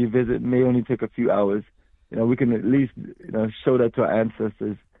you visit may only take a few hours. We can at least show that to our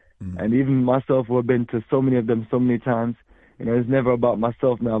ancestors, mm-hmm. and even myself who have been to so many of them so many times. It's never about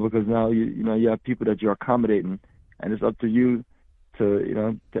myself now because now you have people that you're accommodating. And it's up to you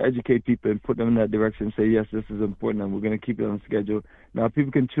to educate people and put them in that direction and say, yes, this is important and we're going to keep it on schedule. Now,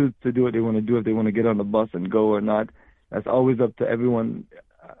 people can choose to do what they want to do if they want to get on the bus and go or not. That's always up to everyone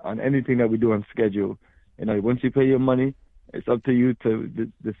on anything that we do on schedule. Once you pay your money, it's up to you to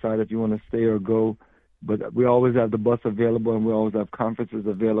decide if you want to stay or go. But we always have the bus available and we always have conferences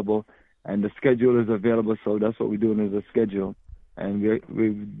available and the schedule is available. So that's what we're doing is a schedule. And we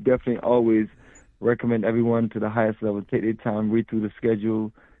definitely always recommend everyone to the highest level take their time, read through the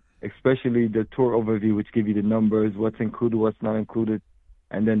schedule, especially the tour overview, which give you the numbers, what's included, what's not included,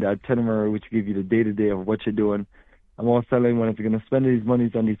 and then the itinerary, which give you the day-to-day of what you're doing. I'm also telling everyone, if you're going to spend these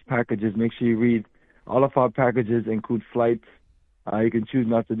monies on these packages, make sure you read. All of our packages include flights. You can choose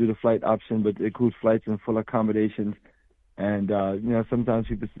not to do the flight option, but include flights and full accommodations. And, sometimes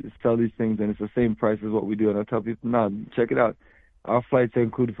people sell these things and it's the same price as what we do. And I tell people, no, check it out. Our flights are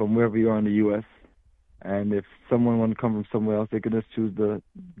included from wherever you are in the U.S., and if someone wants to come from somewhere else, they can just choose to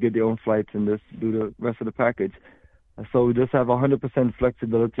get their own flights and just do the rest of the package. So we just have 100%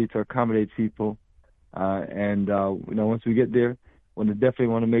 flexibility to accommodate people. Once we get there, we definitely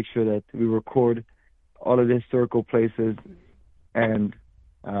want to make sure that we record all of the historical places and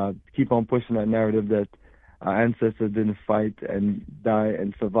keep on pushing that narrative that our ancestors didn't fight and die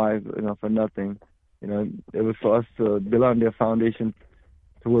and survive for nothing. it was for us to build on their foundation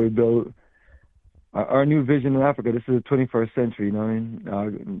to where we build our new vision in Africa. This is the 21st century, you know what I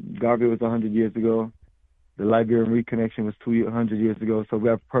mean? Garvey was 100 years ago. The Liberian Reconnection was 200 years ago. So we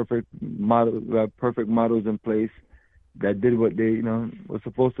have perfect models in place that did what they, were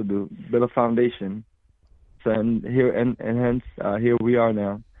supposed to do, build a foundation. So hence here we are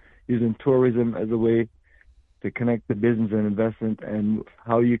now, using tourism as a way to connect the business and investment, and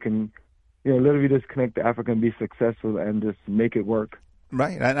how you can, literally just connect to Africa and be successful and just make it work.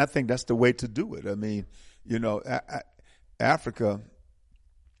 Right, and I think that's the way to do it. I mean, Africa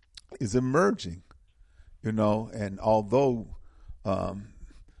is emerging, and although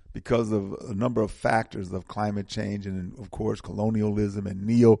because of a number of factors of climate change and, of course, colonialism and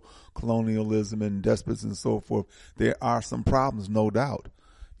neo-colonialism and despots and so forth, there are some problems, no doubt,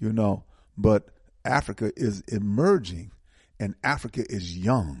 but Africa is emerging, and Africa is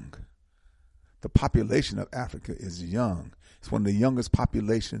young. The population of Africa is young. It's one of the youngest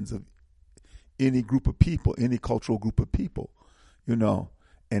populations of any group of people, any cultural group of people,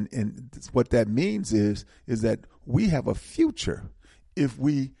 and what that means is that we have a future if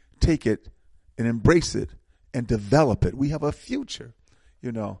we take it and embrace it and develop it. We have a future,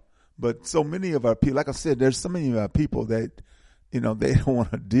 but so many of our people, like I said, there's so many of our people that, they don't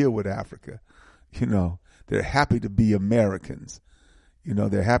want to deal with Africa. They're happy to be Americans.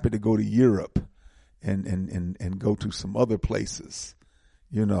 They're happy to go to Europe and go to some other places,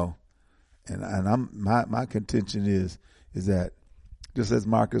 and my contention is that just as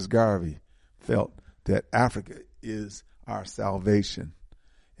Marcus Garvey felt that Africa is our salvation,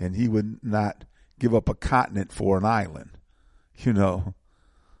 and he would not give up a continent for an island. I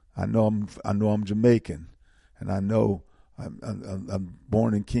know I'm Jamaican, and I know I'm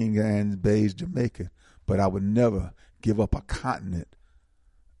born in King Anne's Bays, Jamaica, but I would never give up a continent,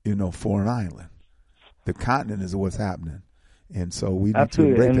 for an island. The continent is what's happening, and so we need to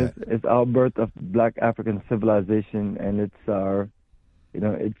embrace that. It's our birth of Black African civilization, and it's our,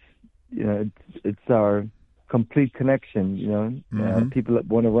 it's our complete connection. People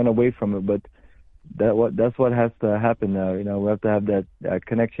want to run away from it, but that's what has to happen now. We have to have that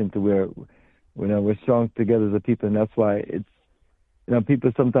connection to where, we're strong together as a people, and that's why it's,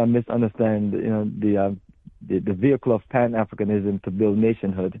 people sometimes misunderstand, the vehicle of Pan-Africanism to build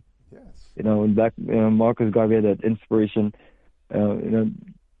nationhood. When Marcus Garvey had that inspiration,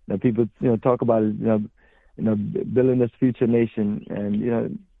 that people, talk about it, building this future nation,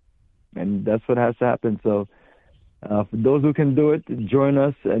 and that's what has to happen. So, for those who can do it, join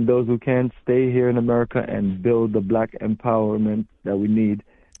us, and those who can't, stay here in America and build the Black empowerment that we need.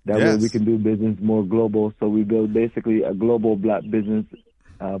 That way we can do business more global. So we build basically a global Black business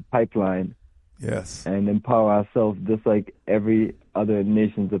pipeline. Yes. And empower ourselves just like every other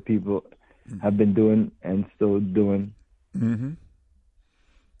nations of people have been doing and still doing. Mm-hmm.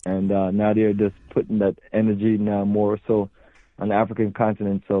 And now they're just putting that energy now more so on the African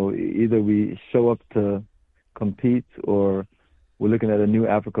continent. So either we show up to compete, or we're looking at a new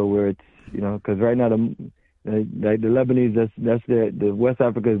Africa where it's, because right now the Lebanese, that's the West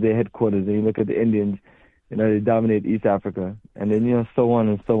Africa is their headquarters. And you look at the Indians, they dominate East Africa, and then so on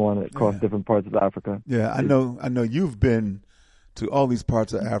and so on across different parts of Africa. Yeah, I know you've been to all these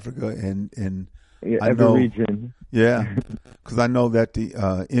parts of Africa, and every region. Yeah, because I know that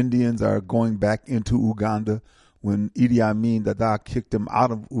the Indians are going back into Uganda when Idi Amin Dada kicked them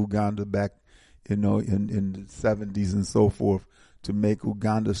out of Uganda back, in the 70s and so forth, to make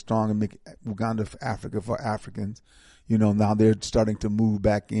Uganda strong and make Uganda for Africa for Africans. Now they're starting to move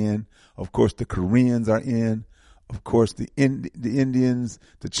back in. Of course, the Koreans are in. Of course, the Indians,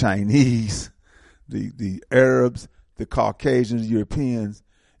 the Chinese, the Arabs, the Caucasians, Europeans.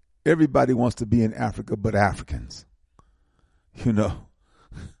 Everybody wants to be in Africa but Africans.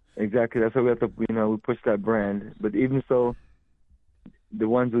 Exactly. That's why we have to, we push that brand. But even so, the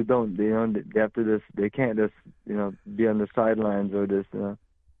ones who don't, they have to they can't just, be on the sidelines or just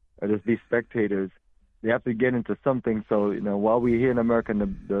be spectators. They have to get into something. So, while we're here in America,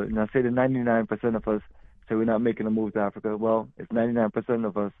 say the 99% of us say we're not making a move to Africa. Well, it's 99%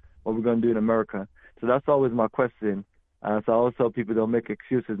 of us. What we're going to do in America. So that's always my question. So I always tell people don't make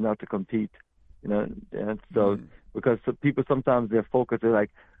excuses not to compete. Because people sometimes their focus is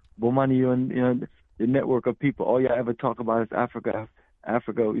like, Bomani, the network of people, all y'all ever talk about is Africa.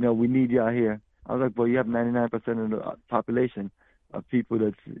 We need y'all here. I was like, well, you have 99% of the population of people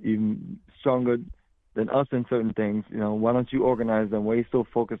that's even stronger than us in certain things. Why don't you organize them? Why are you so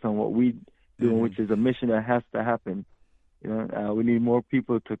focused on what we do, which is a mission that has to happen? We need more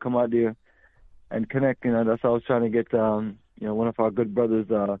people to come out there and connect. That's how I was trying to get, one of our good brothers,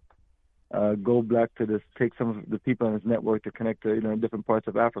 go black to this, take some of the people on this network to connect to, different parts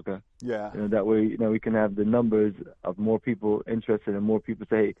of Africa. Yeah. That way, we can have the numbers of more people interested and more people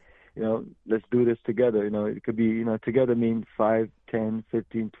say, hey, let's do this together. It could be, together means 5, 10,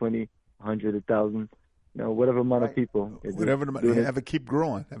 15, 20, 100, 1,000, whatever amount of people. Whatever the amount, have it keep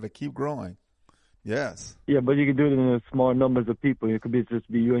growing. Yes. Yeah, but you can do it in small numbers of people. It could be just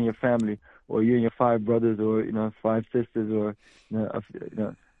be you and your family, or you and your 5 brothers, or 5 sisters, or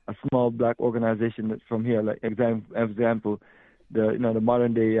a small black organization that's from here. Like example, the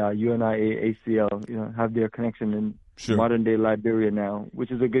modern day UNIA ACL, have their connection in modern day Liberia now,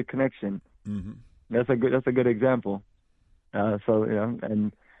 which is a good connection. Mm-hmm. That's a good example.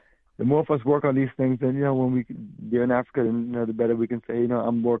 And the more of us work on these things, then when we're in Africa, then the better we can say,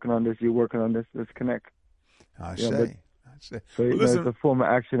 I'm working on this, you're working on this, let's connect. I say. So it's a form of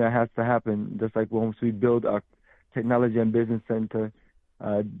action that has to happen. Just like once we build our technology and business center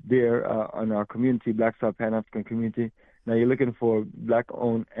there on our community, Black South Pan-African community. Now you're looking for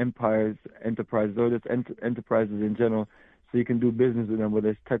black-owned enterprises, or just enterprises in general, so you can do business with them, whether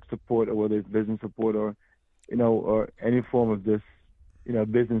it's tech support or whether it's business support, or or any form of this.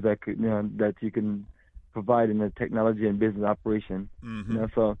 Business that could, that you can provide in the technology and business operation. Mm-hmm.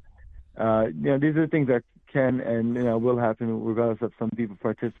 So these are the things that can and will happen regardless of some people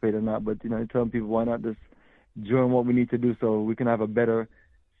participate or not. But telling people, why not just join what we need to do so we can have a better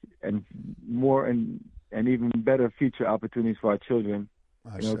and more and even better future opportunities for our children.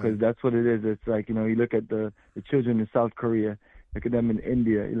 Because that's what it is. It's like you look at the children in South Korea, look at them in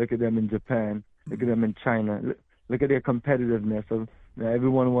India, you look at them in Japan, look at them in China. Look at their competitiveness. So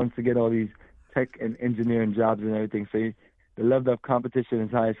everyone wants to get all these tech and engineering jobs and everything. So the level of competition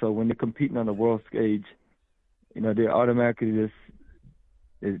is high. So when they're competing on the world stage, they're automatically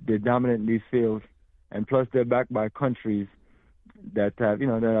they're dominant in these fields. And plus they're backed by countries that have, that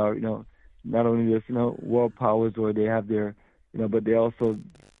are, not only just, world powers, or they have their, but they're also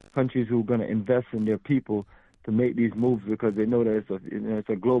countries who are going to invest in their people to make these moves, because they know that it's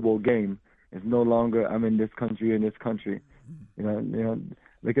a global game. It's no longer I'm in this country, in this country.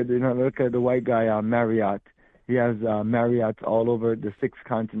 Look at the white guy, Marriott. He has Marriotts all over the 6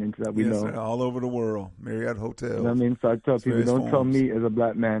 continents that we know. Sir, all over the world, Marriott hotels. You know what I mean? So I tell people, don't tell forms. me as a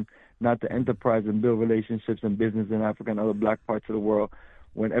black man not to enterprise and build relationships and business in Africa and other black parts of the world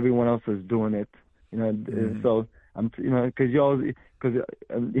when everyone else is doing it. Mm-hmm. So I'm, because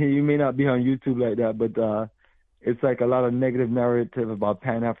you may not be on YouTube like that, but it's like a lot of negative narrative about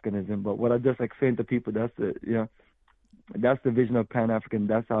Pan-Africanism. But what I just explained to people, that's the vision of Pan-African.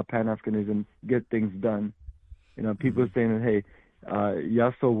 That's how Pan-Africanism get things done. People Mm-hmm. saying that, hey,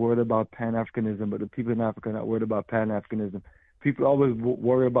 y'all so worried about Pan-Africanism, but the people in Africa are not worried about Pan-Africanism. People always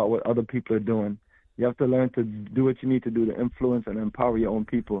worry about what other people are doing. You have to learn to do what you need to do to influence and empower your own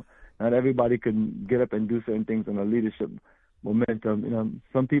people. Not everybody can get up and do certain things on a leadership momentum.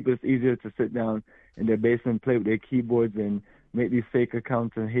 Some people, it's easier to sit down in their basement, play with their keyboards, and make these fake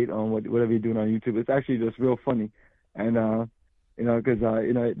accounts and hate on whatever you're doing on YouTube. It's actually just real funny, and because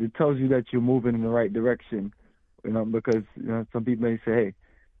it tells you that you're moving in the right direction. Because some people may say, hey,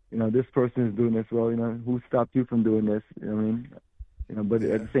 this person is doing this. Well, who stopped you from doing this? You know what I mean? But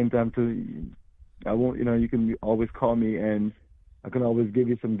at the same time, too, I won't. You can always call me, and I can always give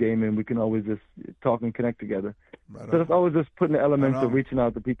you some game, and we can always just talk and connect together. Right So it's always just putting the elements Right of reaching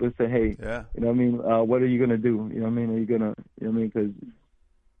out to people and say, hey, what are you gonna do? You know what I mean? Are you gonna, because,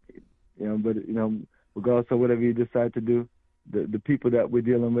 but regardless of whatever you decide to do, the people that we're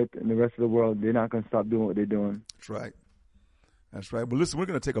dealing with in the rest of the world, they're not gonna stop doing what they're doing. That's right. But listen, we're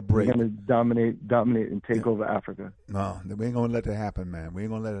gonna take a break. We're gonna dominate, and take over Africa. No, we ain't gonna let that happen, man. We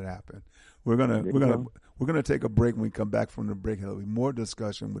ain't gonna let it happen. We're gonna take a break. When we come back from the break, there'll be more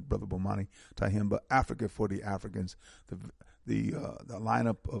discussion with Brother Bomani Tahimba, Africa for the Africans, the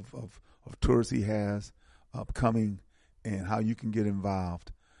lineup of tours he has upcoming, and how you can get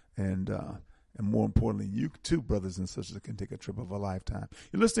involved, and more importantly, you too, brothers and sisters, can take a trip of a lifetime.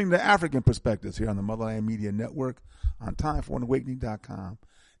 You're listening to African Perspectives here on the Motherland Media Network, on TimeForAnAwakening.com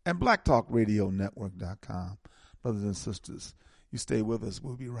and BlackTalkRadioNetwork.com. Brothers and sisters, you stay with us.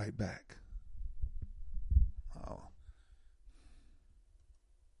 We'll be right back.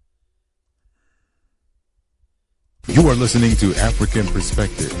 You are listening to African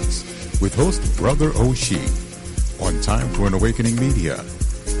Perspectives with host Brother Oshi on Time for an Awakening Media,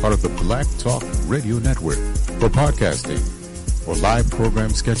 part of the Black Talk Radio Network. For podcasting or live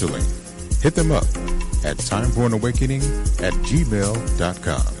program scheduling, hit them up at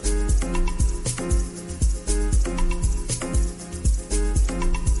timeforanawakening@gmail.com.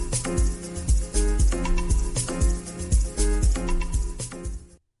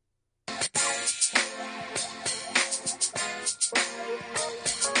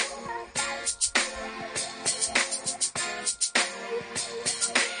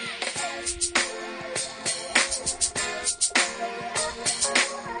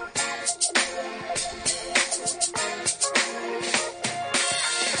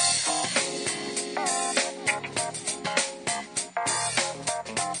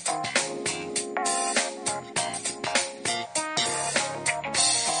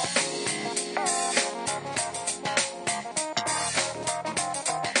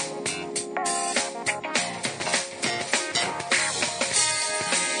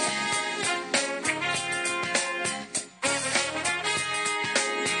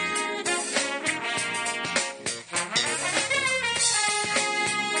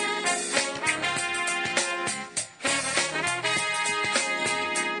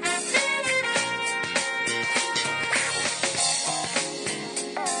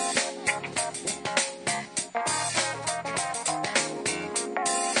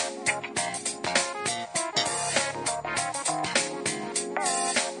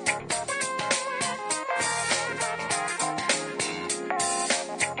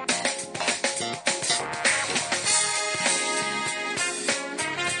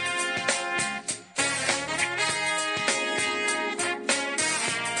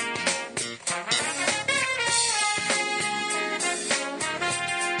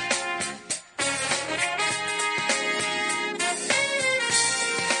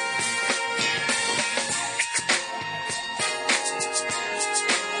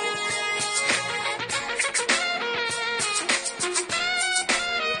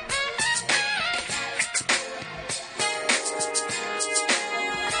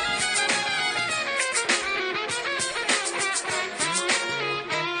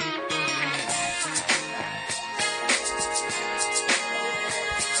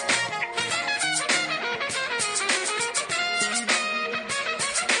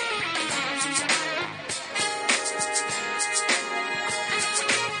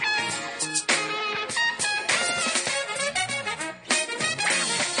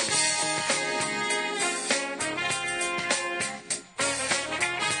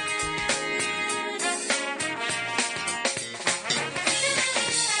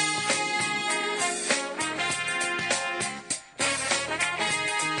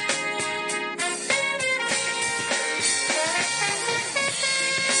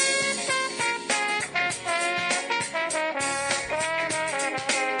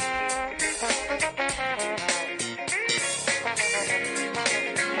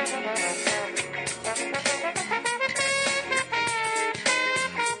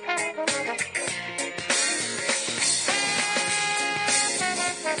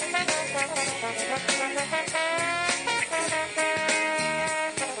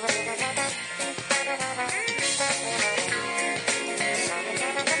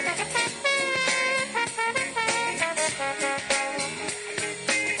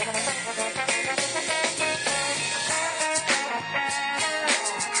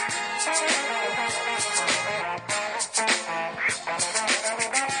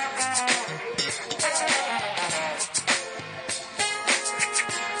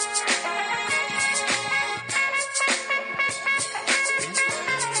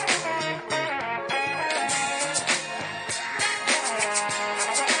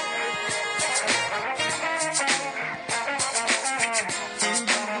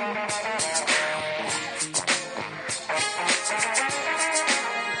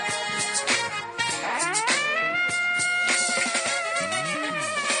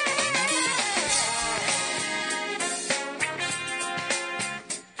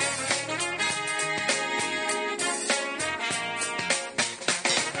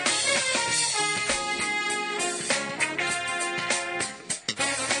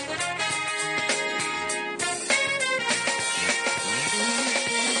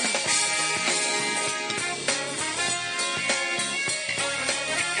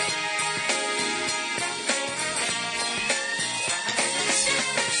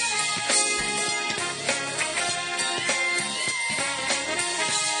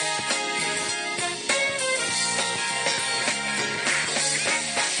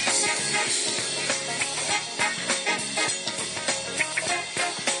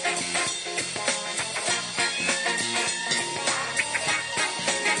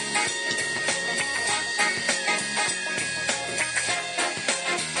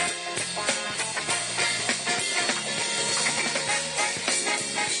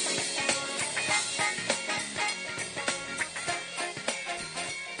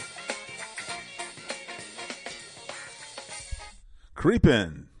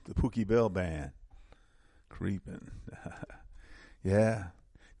 Creepin', the Pookie Bell Band. Creepin'. Yeah.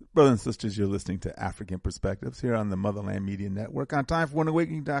 Brothers and sisters, you're listening to African Perspectives here on the Motherland Media Network on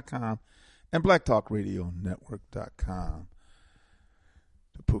TimeForAwakening.com and BlackTalkRadioNetwork.com.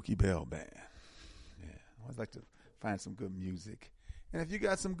 The Pookie Bell Band. Yeah. I always like to find some good music. And if you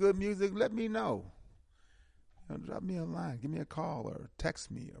got some good music, let me know. Drop me a line, give me a call, or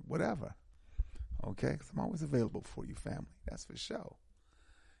text me, or whatever. Okay? Because I'm always available for you, family. That's for sure.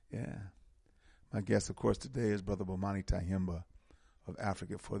 Yeah. My guest, of course, today is Brother Bomani Tyehimba of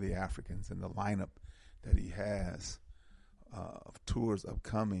Africa for the Africans, and the lineup that he has of tours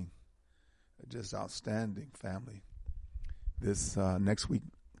upcoming, just outstanding, family. This next week,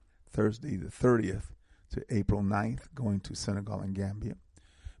 Thursday the 30th to April 9th, going to Senegal and Gambia.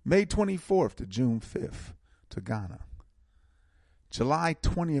 May 24th to June 5th to Ghana. July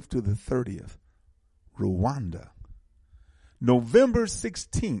 20th to the 30th, Rwanda. November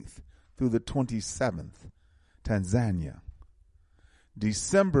 16th through the 27th, Tanzania.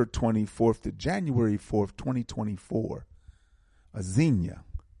 December 24th to January 4th, 2024, Azania.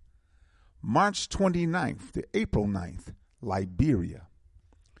 March 29th to April 9th, Liberia.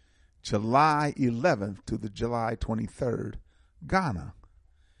 July 11th to the July 23rd, Ghana.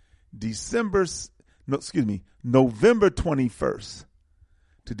 November 21st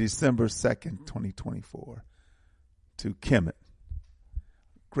to December 2nd, 2024, to Kemet.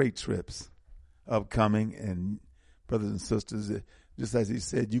 Great trips upcoming, and brothers and sisters, just as he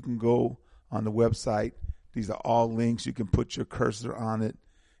said, you can go on the website. These are all links. You can put your cursor on it,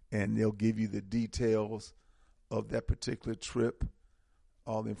 and they'll give you the details of that particular trip,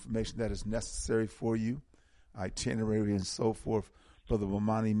 all the information that is necessary for you, itinerary and so forth. Brother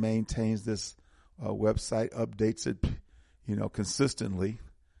Bomani maintains this website, updates it, consistently.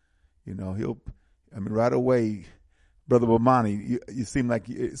 Right away, Brother Bomani, you seem like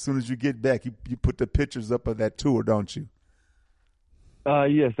as soon as you get back, you put the pictures up of that tour, don't you?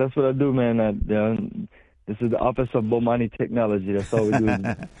 Yes, that's what I do, man. This is the Office of Bomani Technology. That's all we do.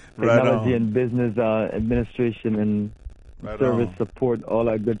 Technology and business administration and service support, all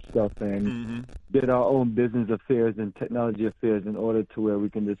that good stuff, and get our own business affairs and technology affairs in order to where we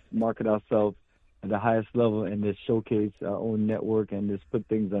can just market ourselves at the highest level and just showcase our own network and just put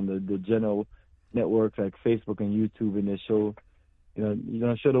things on the general networks like Facebook and YouTube, and just show,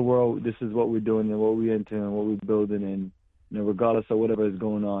 show the world this is what we're doing and what we're into and what we're building, and regardless of whatever is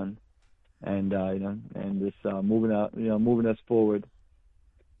going on, and and just moving us forward.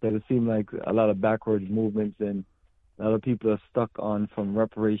 That it seemed like a lot of backwards movements, and a lot of people are stuck on from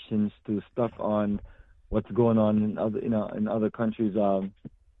reparations to stuck on what's going on in other countries,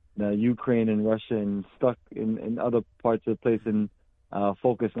 Ukraine and Russia, and stuck in other parts of the place, and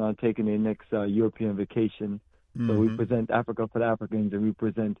focusing on taking their next European vacation. So we present Africa for the Africans, and we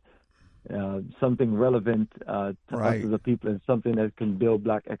present something relevant to us as a people, and something that can build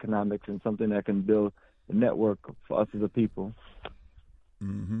black economics, and something that can build a network for us as a people.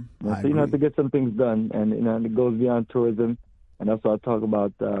 So to get some things done, and it goes beyond tourism, and that's why I talk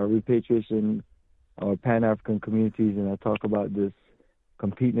about repatriation or Pan-African communities, and I talk about this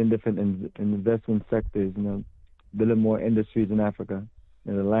competing in different investment sectors, building more industries in Africa.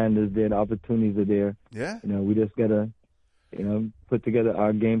 The land is there, the opportunities are there. Yeah. We just gotta put together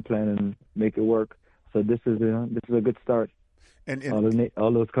our game plan and make it work. So this is a good start. And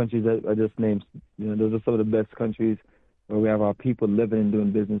all those countries that I just named, those are some of the best countries where we have our people living and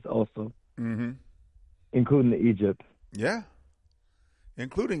doing business also, including Egypt. Yeah,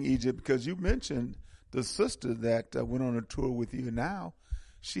 including Egypt, because you mentioned the sister that went on a tour with you now.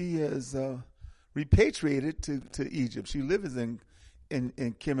 She has repatriated to Egypt. She lives in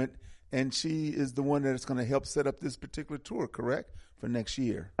Kemet, and she is the one that is going to help set up this particular tour, correct, for next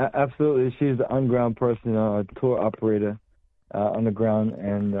year? Absolutely. She's the on-ground person, a tour operator on the ground,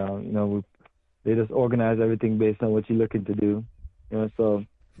 and, they just organize everything based on what you're looking to do. So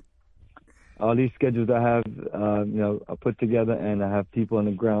all these schedules I have, are put together, and I have people on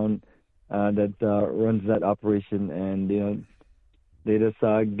the ground that runs that operation, and, they just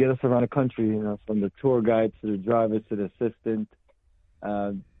get us around the country, from the tour guide to the driver to the assistant,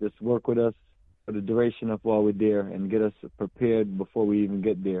 just work with us for the duration of while we're there and get us prepared before we even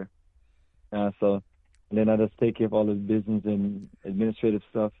get there. And then I just take care of all the business and administrative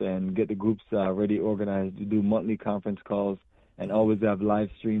stuff and get the groups ready, organized. We do monthly conference calls and always have live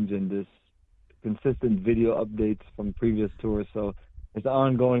streams and this consistent video updates from previous tours. So it's an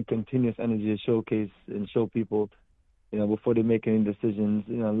ongoing, continuous energy to showcase and show people, before they make any decisions,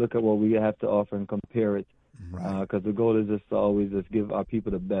 look at what we have to offer and compare it. Because the goal is just to always just give our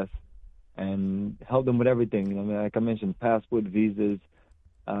people the best. and help them with everything. You know, I mean, like I mentioned, passport, visas,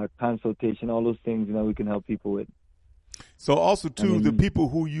 consultation, all those things. You know, we can help people with. So also too, the people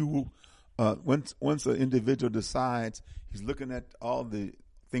who you once an individual decides he's looking at all the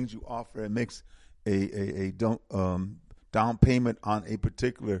things you offer and makes a down payment on a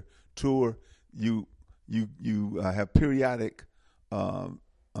particular tour, you have periodic I'm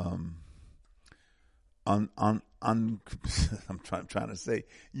trying to say,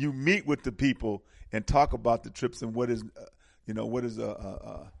 you meet with the people and talk about the trips and what is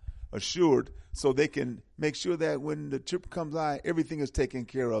assured, so they can make sure that when the trip comes by, everything is taken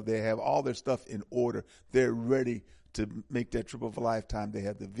care of. They have all their stuff in order. They're ready to make that trip of a lifetime. They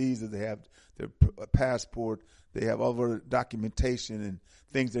have the visa, they have their passport, they have all their documentation and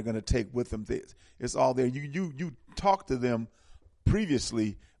things they're going to take with them. It's all there. You talk to them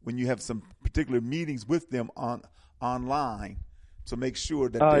previously when you have some particular meetings with them online to make sure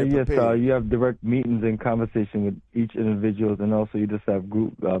that they're prepared. Yes, you have direct meetings and conversation with each individual, and also you just have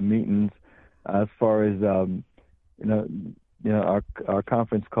group meetings as far as our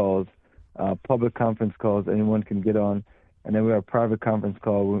conference calls, public conference calls anyone can get on, and then we have a private conference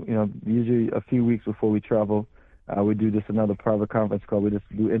call. Usually a few weeks before we travel, we do just another private conference call. We just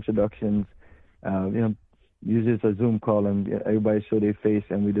do introductions. Usually it's a Zoom call, and everybody show their face,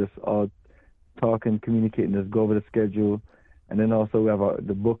 and we just all talk and communicate and just go over the schedule. And then also we have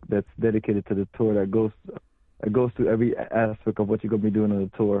the book that's dedicated to the tour that goes through every aspect of what you're going to be doing on the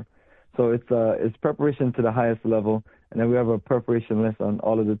tour. So it's preparation to the highest level, and then we have a preparation list on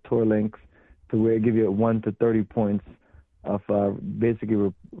all of the tour links to where it give you 1 to 30 points of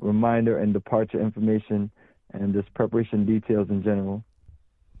basically reminder and departure information and just preparation details in general.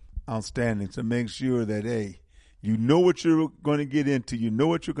 Outstanding. To make sure that you know what you're going to get into, you know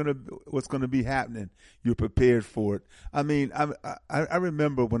what's going to be happening. You're prepared for it. I mean, I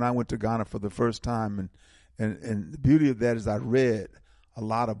remember when I went to Ghana for the first time, and the beauty of that is I read a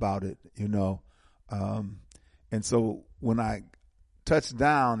lot about it, and so when I touched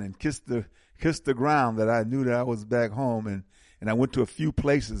down and kissed the ground, that I knew that I was back home, and I went to a few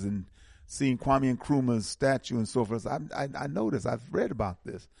places and seen Kwame Nkrumah's statue and so forth. I noticed, I've read about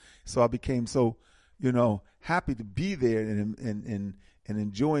this, so I became so happy to be there and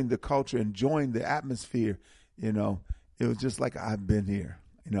enjoying the culture, enjoying the atmosphere. It was just like I've been here,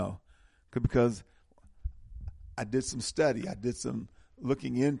 because I did some study, I did some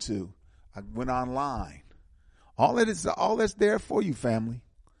looking into, I went online. All that's there for you, family.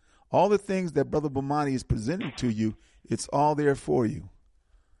 All the things that Brother Bomani is presenting to you, it's all there for you.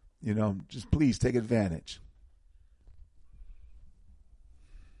 Just please take advantage.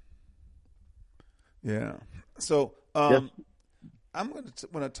 Yeah. So yes. I'm going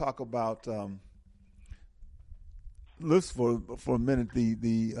to talk about let's for a minute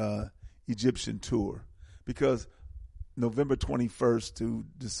the Egyptian tour, because November 21st to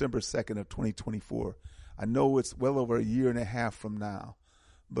December 2nd of 2024. I know it's well over a year and a half from now,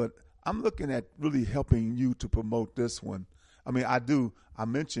 but I'm looking at really helping you to promote this one. I mean, I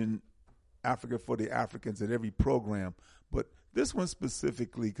mention Africa for the Africans at every program, but this one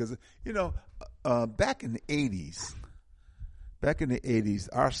specifically, because, back in the 80s,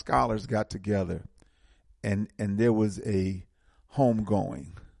 our scholars got together and there was a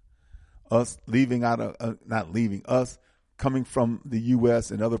homegoing. Us leaving us coming from the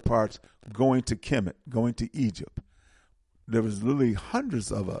U.S. and other parts, going to Kemet, going to Egypt. There was literally hundreds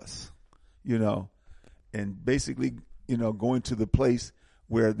of us, and basically, going to the place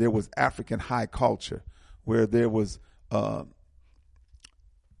where there was African high culture, where there was the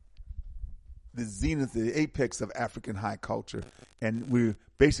zenith, the apex of African high culture, and we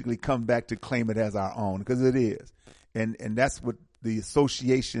basically come back to claim it as our own, because it is, and that's what the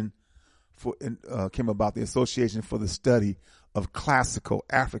association came about. The Association for the Study of Classical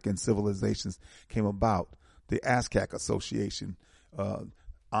African Civilizations came about. The ASCAC Association.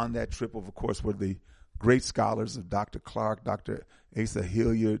 On that trip, of course, were the great scholars of Dr. Clark, Dr. Asa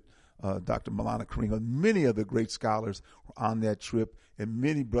Hilliard, Dr. Malana Karinga. Many of the great scholars were on that trip, and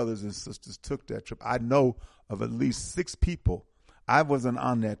many brothers and sisters took that trip. I know of at least 6 people. I wasn't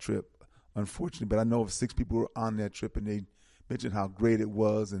on that trip, unfortunately, but I know of 6 people who were on that trip, and they mentioned how great it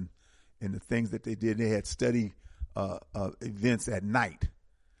was and the things that they did. They had study events at night.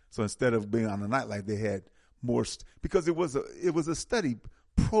 So instead of being on a nightlife, they had more because it was a study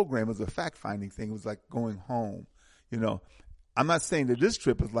program. It was a fact-finding thing. It was like going home. I'm not saying that this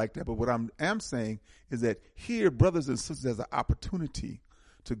trip is like that, but what I am saying is that here, brothers and sisters, has an opportunity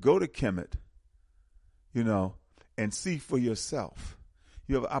to go to Kemet, and see for yourself.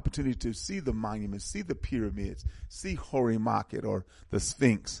 You have an opportunity to see the monuments, see the pyramids, see Hori Market or the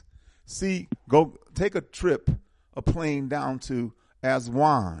Sphinx, Go take a plane down to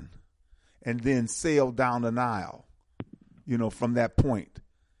Aswan, and then sail down the Nile, from that point,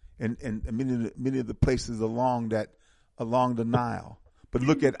 and many of the places along the Nile. But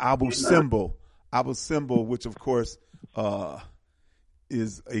look at Abu Simbel, which of course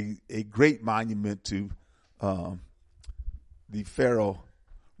is a great monument to the Pharaoh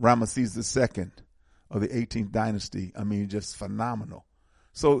Ramesses II of the 18th dynasty. I mean, just phenomenal.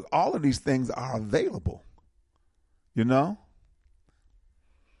 So all of these things are available,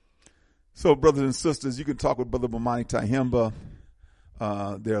 So brothers and sisters, you can talk with Brother Bomani Tahimba.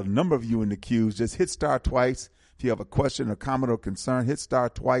 There are a number of you in the queues. Just hit star twice. If you have a question or comment or concern, hit star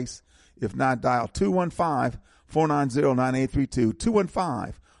twice. If not, dial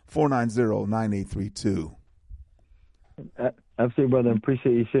 215-490-9832, 215-490-9832. Absolutely, brother. I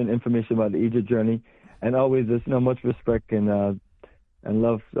appreciate you sharing information about the Egypt journey. And always, there's much respect and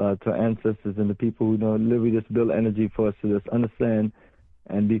love to our ancestors and the people who literally just build energy for us to just understand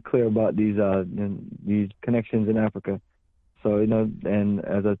and be clear about these connections in Africa. So, and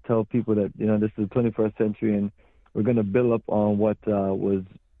as I tell people that, this is the 21st century and we're going to build up on what was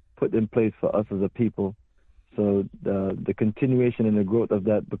put in place for us as a people. So the continuation and the growth of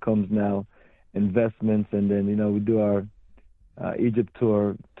that becomes now investments. And then, we do our Egypt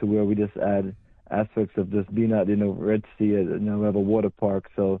tour to where we just add aspects of just being out in the Red Sea. We have a water park.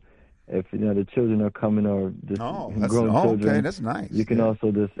 So if, the children are coming or just grown children, okay, that's nice. You can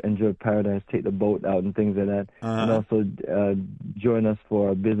also just enjoy paradise, take the boat out and things like that. And also join us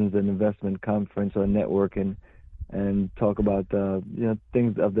for a business and investment conference or networking and talk about,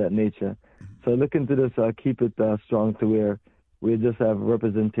 things of that nature. So look into this, keep it strong to where we just have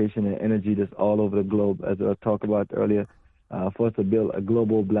representation and energy just all over the globe, as I talked about earlier, for us to build a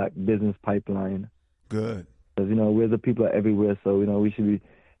global black business pipeline. Good. Because, we're the people are everywhere, so, we should be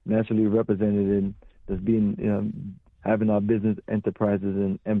naturally represented in just being, having our business enterprises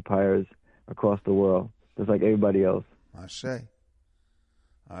and empires across the world, just like everybody else. I say.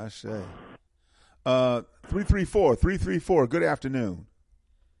 334, good afternoon.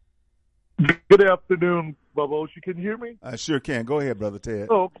 Good afternoon, Brother Oshi. Can you hear me? I sure can. Go ahead, Brother Ted.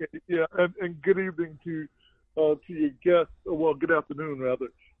 Oh, okay, yeah, and good evening to your guests. Well, good afternoon, rather.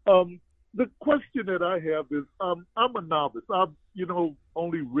 The question that I have is, I'm a novice. I've,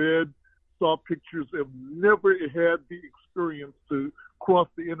 only read, saw pictures, and never had the experience to cross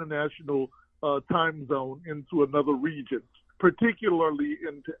the international time zone into another region, particularly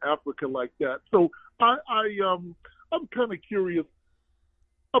into Africa like that. So I'm kind of curious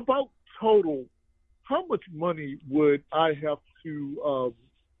about total. How much money would I have to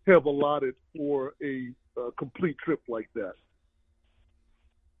have allotted for a complete trip like that?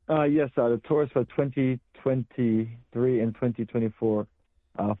 Yes, the tours for 2023 and 2024,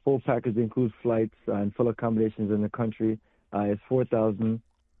 full package includes flights and full accommodations in the country. It's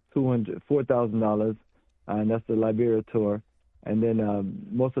 $4,000, and that's the Liberia tour. And then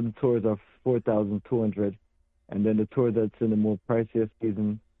most of the tours are $4,200, and then the tours that's in the more pricier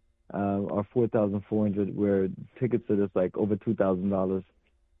season are $4,400, where tickets are just like over $2,000.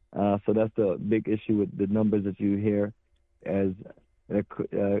 So that's the big issue with the numbers that you hear, as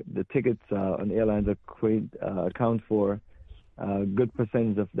the tickets on the airlines account for a good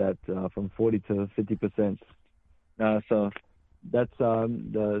percentage of that, from 40 to 50%. So that's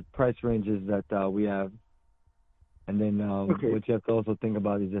the price ranges that we have. And then what you have to also think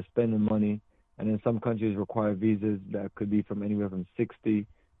about is just spending money. And then some countries require visas that could be from anywhere from $60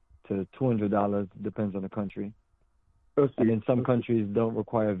 to $200, depends on the country. And then some countries don't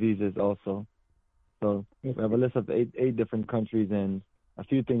require visas also. So we have a list of eight different countries, and a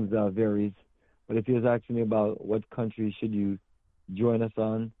few things varies. But if you was asking me about what country should you join us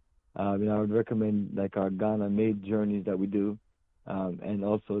on, I would recommend like our Ghana Made journeys that we do, and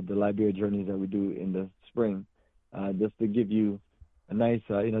also the Liberia journeys that we do in the spring, just to give you a nice,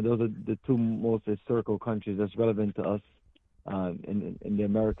 those are the two most historical countries that's relevant to us in the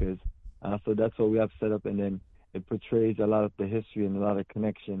Americas. So that's what we have set up, and then it portrays a lot of the history and a lot of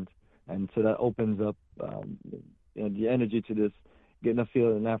connections. And so that opens up the energy to this, getting a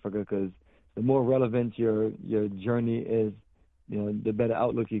feel in Africa, because the more relevant your journey is, the better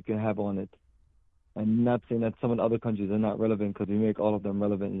outlook you can have on it. And not saying that some of the other countries are not relevant, because we make all of them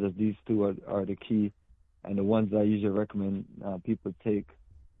relevant. It's just these two are the key, and the ones that I usually recommend people take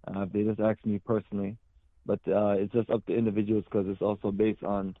if they just ask me personally. But it's just up to individuals, because it's also based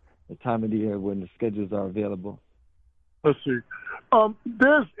on the time of the year when the schedules are available. Let's see.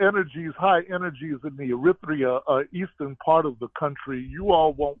 There's high energies in the Eritrea, eastern part of the country. You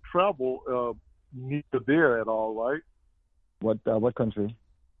all won't travel near there at all, right? What country?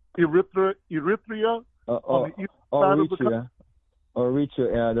 Eritrea on the east side of the country?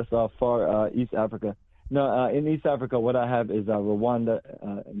 Eritrea, that's far East Africa. No, in East Africa, what I have is Rwanda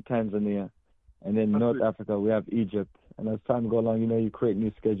and Tanzania. And then North Africa, we have Egypt. And as time goes along, you create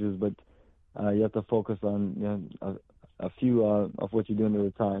new schedules, but you have to focus on a few of what you're doing at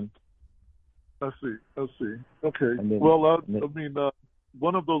a time. I see. Okay. Then,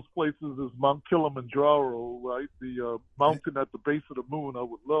 one of those places is Mount Kilimanjaro, right? The mountain at the base of the moon. I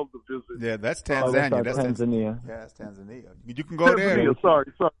would love to visit. Yeah, that's Tanzania. That's Tanzania. Yeah, that's Tanzania. You can go there. Sorry.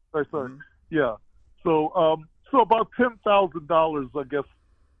 Mm-hmm. Yeah. So about $10,000, I guess,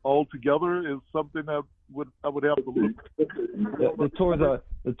 altogether is something that I would have to look at. The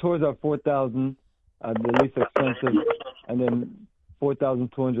tours are $4,000, the least expensive, and then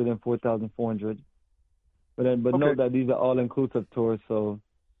 $4,200 and $4,400. But note that these are all inclusive tours. So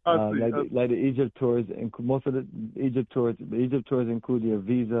like the Egypt tours, most of the Egypt tours include your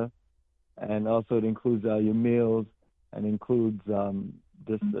visa, and also it includes your meals, and includes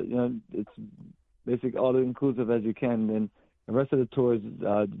it's basically all inclusive as you can. And the rest of the tours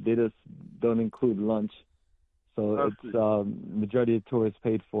they just don't include lunch. So it's majority of tours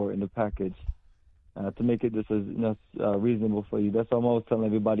paid for in the package to make it just as reasonable for you. That's why I'm always telling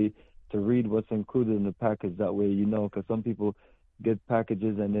everybody to read what's included in the package. That way because some people get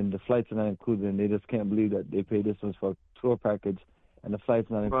packages and then the flights are not included, and they just can't believe that they pay this much for a tour package and the flight's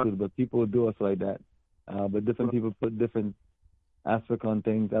not included. But people do us like that. But different people put different aspects on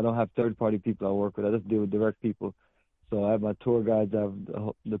things. I don't have third-party people I work with. I just deal with direct people. So I have my tour guides, I have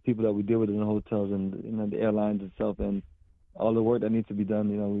the people that we deal with in the hotels and the airlines itself, and all the work that needs to be done.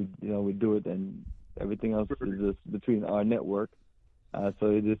 We do it, and everything else is just between our network. So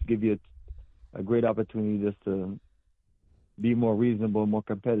it just gives you a great opportunity just to be more reasonable, more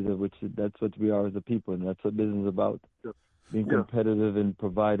competitive, that's what we are as a people, and that's what business is about. Being competitive and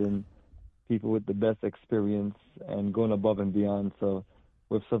providing people with the best experience and going above and beyond. So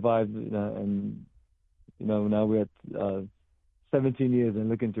we've survived, and now we're at 17 years and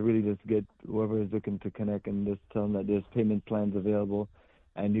looking to really just get whoever is looking to connect and just tell them that there's payment plans available,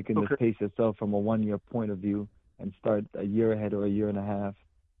 and you can just pace yourself from a 1 year point of view and start a year ahead or a year and a half.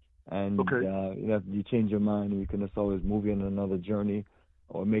 And if you change your mind, we can just always move you on another journey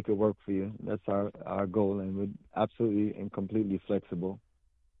or make it work for you. That's our goal, and we're absolutely and completely flexible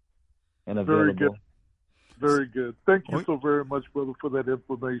and available. Very good. Thank you so very much, brother, for that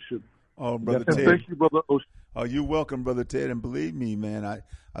information. Oh, Brother Ted. Thank you, Brother Oshi. Oh, you're welcome, Brother Ted. And believe me, man, I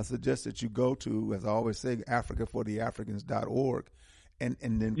suggest that you go to, as I always say, AfricaForTheAfricans.org. And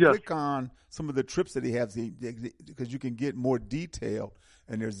then click on some of the trips that he has, because you can get more detail.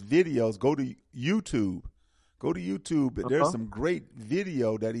 And there's videos. Go to YouTube. There's some great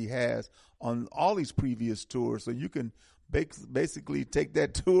video that he has on all these previous tours. So you can basically take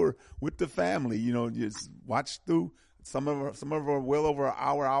that tour with the family. Just watch through. Some of them are well over an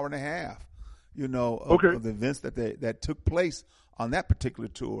hour and a half. Of the events that took place on that particular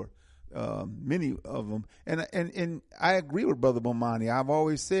tour. Many of them, and I agree with Brother Bomani. I've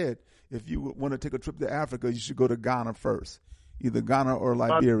always said, if you want to take a trip to Africa, you should go to Ghana first, either Ghana or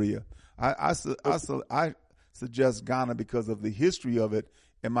Liberia. I suggest Ghana because of the history of it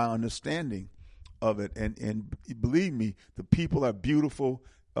and my understanding of it, and believe me, the people are beautiful.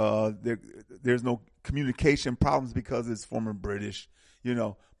 There's no communication problems because it's former British,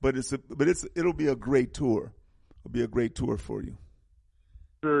 but it'll be a great tour. It'll be a great tour for you.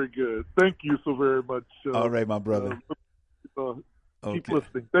 Very good. Thank you so very much. All right, my brother. Keep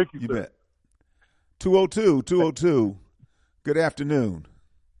listening. Thank you, You sir. bet. 202. Good afternoon.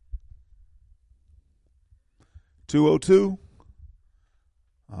 202.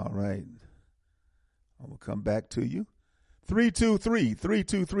 All right. I will come back to you.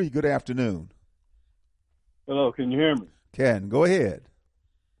 323. Good afternoon. Hello, can you hear me? Ken, go ahead.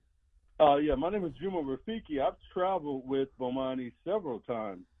 My name is Juma Rafiki. I've traveled with Bomani several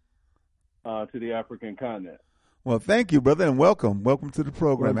times to the African continent. Well, thank you, brother, and welcome. Welcome to the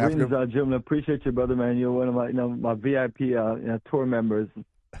program. Greetings, Juma. Appreciate you, brother, man. You're one of my VIP tour members.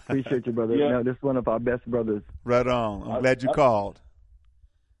 Appreciate you, brother. This is one of our best brothers. Right on. I'm glad you called.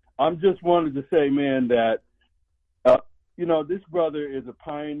 I'm just wanted to say, man, that this brother is a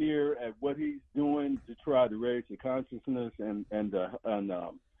pioneer at what he's doing to try to raise the consciousness and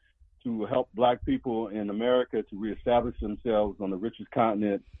to help Black people in America to reestablish themselves on the richest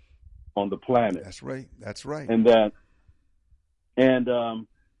continent on the planet. That's right. And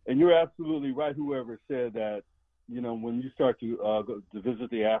you're absolutely right. Whoever said that, when you start to go to visit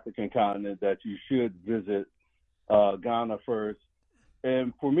the African continent, that you should visit Ghana first.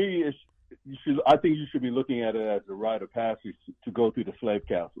 And for me, I think you should be looking at it as a rite of passage to go through the slave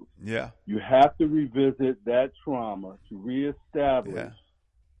castles. Yeah. You have to revisit that trauma to reestablish,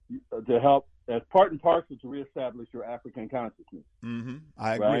 to help, as part and parcel to reestablish your African consciousness. Mm-hmm.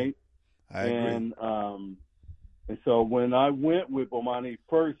 I agree. Right? I agree. And so when I went with Bomani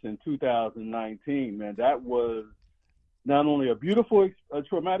first in 2019, man, that was not only a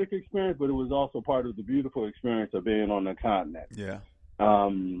traumatic experience, but it was also part of the beautiful experience of being on the continent. Yeah.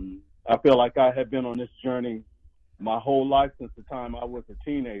 I feel like I had been on this journey my whole life since the time I was a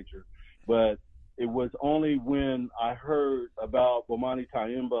teenager, but it was only when I heard about Bomani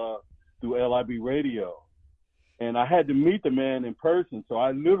Tyehimba through LIB radio, and I had to meet the man in person, so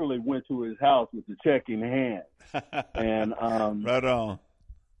I literally went to his house with the check in hand. And right on.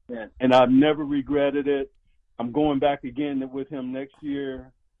 And I've never regretted it. I'm going back again with him next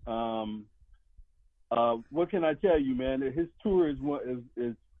year. What can I tell you, man? His tour is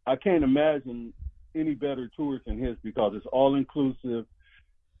I can't imagine any better tours than his, because it's all inclusive,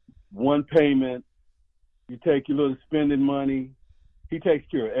 one payment. You take your little spending money. He takes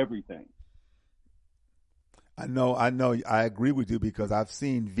care of everything. I know. I agree with you, because I've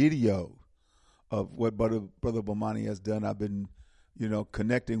seen video of what Brother Bomani has done. I've been,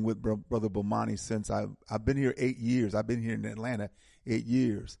 connecting with Brother Bomani since I've been here 8 years. I've been here in Atlanta 8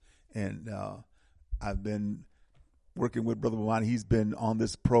 years, and I've been working with Brother Bomani. He's been on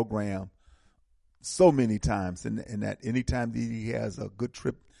this program so many times, and that anytime that he has a good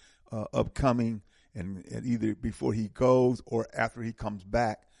trip upcoming, and either before he goes or after he comes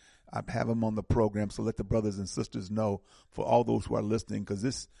back, I have him on the program. So let the brothers and sisters know, for all those who are listening, because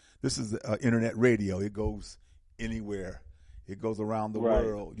this is internet radio. It goes anywhere. It goes around the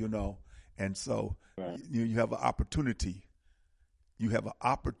world, And so you have an opportunity. You have an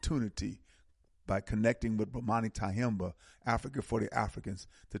opportunity by connecting with Bomani Tyehimba, Africa for the Africans,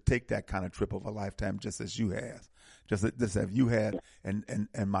 to take that kind of trip of a lifetime, just as you have, just as you had, and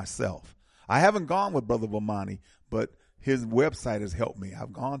myself. I haven't gone with Brother Bomani, but his website has helped me.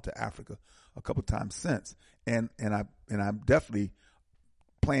 I've gone to Africa a couple times since, and I definitely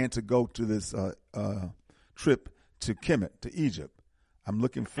plan to go to this trip to Kemet, to Egypt. I'm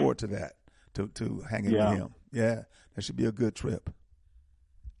looking forward to that, to hanging with him. Yeah, that should be a good trip.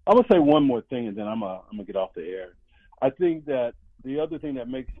 I'm going to say one more thing, and then I'm gonna get off the air. I think that the other thing that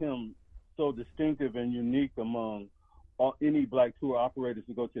makes him so distinctive and unique among any black tour operators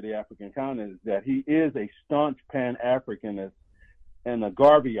who go to the African continent is that he is a staunch Pan-Africanist and a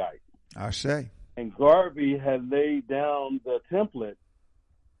Garveyite. Ashe. And Garvey had laid down the template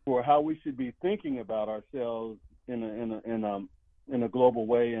for how we should be thinking about ourselves in a global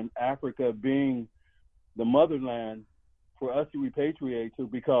way, and Africa being the motherland for us to repatriate to,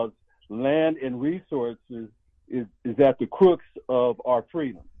 because land and resources is at the crux of our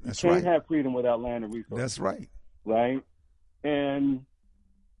freedom. That's you can't right. have freedom without land and resources. That's right. Right? And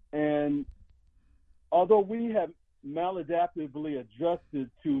although we have maladaptively adjusted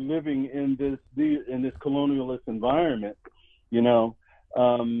to living in this colonialist environment,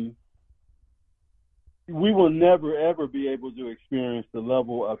 we will never ever be able to experience the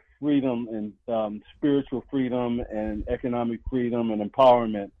level of freedom and spiritual freedom and economic freedom and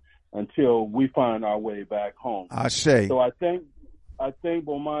empowerment until we find our way back home. Ashe. So I think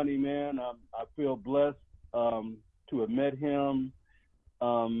Bomani, man, I feel blessed to have met him.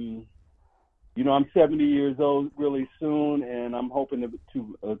 I'm 70 years old really soon, and I'm hoping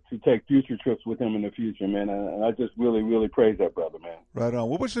to take future trips with him in the future, man. And I just really, really praise that brother, man. Right on.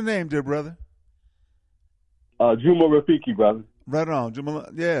 What was your name, dear brother? Juma Rafiki, brother. Right on.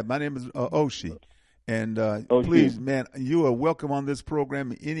 Juma. Yeah, my name is Oshi. And Oshi. Please, man, you are welcome on this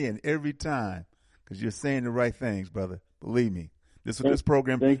program any and every time, because you're saying the right things, brother. Believe me. This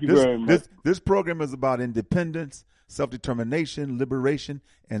program. Thank you very much. This program is about independence, self-determination, liberation,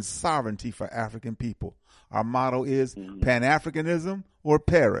 and sovereignty for African people. Our motto is Pan-Africanism or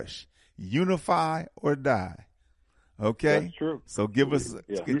perish, unify or die. Okay? That's true. So give us,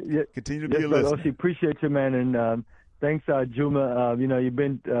 continue to be a listener. Oshi, appreciate you, man. And thanks, Juma. You've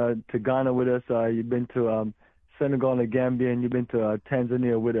been to Ghana with us. You've been to Senegal and the Gambia, and you've been to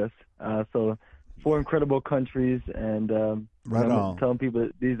Tanzania with us. So 4 incredible countries. And I'm telling people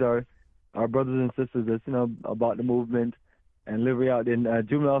that these are our brothers and sisters that's, about the movement and liberty out there. And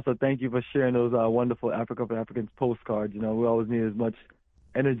Juma, also thank you for sharing those wonderful Africa for Africans postcards. We always need as much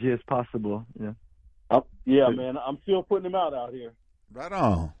energy as possible. Man, I'm still putting them out here. Right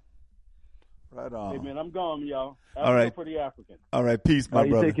on. Right on. Hey, man, I'm gone, y'all. All right. For the African. All right. Peace, my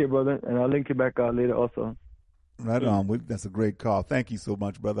brother. Take care, brother. And I'll link you back later also. Right on. That's a great call. Thank you so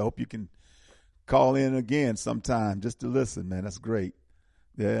much, brother. I hope you can call in again sometime just to listen, man. That's great.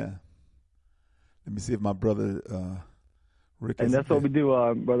 Yeah. Let me see if my brother Rick is. And that's what we do,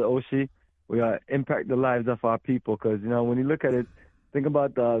 Brother Oshi. We impact the lives of our people because, when you look at it, think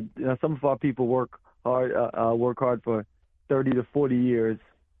about some of our people work hard for 30 to 40 years,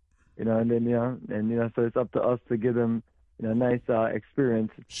 and then, so it's up to us to give them, a nice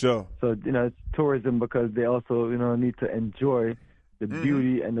experience. Sure. So, it's tourism because they also, need to enjoy the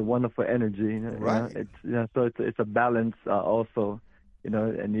beauty and the wonderful energy. Right. So it's a balance also,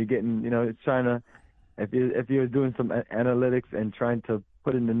 and you're getting, it's trying to, if you're doing some analytics and trying to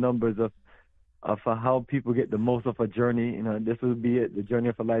put in the numbers of how people get the most of a journey, this would be it, the journey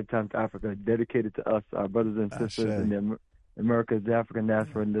of a lifetime to Africa, dedicated to us, our brothers and sisters in the Americas, the African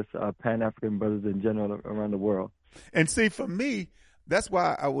diaspora, and this Pan-African brothers in general around the world. And see, for me, that's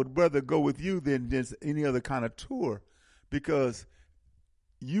why I would rather go with you than just any other kind of tour, because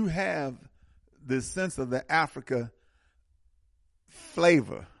you have this sense of the Africa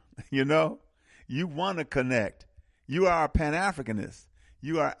flavor, You want to connect. You are a Pan-Africanist.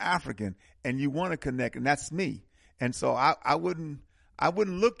 You are African, and you want to connect, and that's me. And so I wouldn't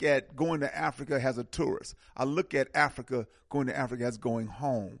look at going to Africa as a tourist. I look at going to Africa as going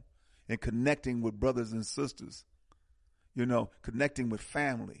home and connecting with brothers and sisters, connecting with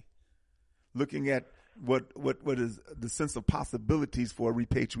family, looking at what is the sense of possibilities for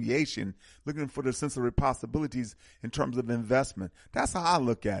repatriation, looking for the sense of possibilities in terms of investment. That's how I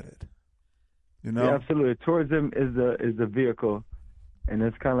look at it. Yeah, absolutely. Tourism is the vehicle. And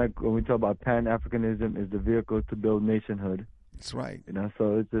it's kind of like when we talk about Pan-Africanism, is the vehicle to build nationhood. That's right.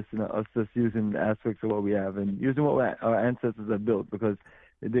 So it's just us just using the aspects of what we have and using what our ancestors have built, because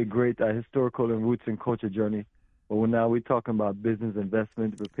they did great historical and roots and culture journey. But now we're talking about business,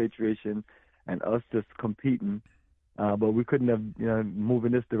 investment, repatriation, and us just competing. But we couldn't have moved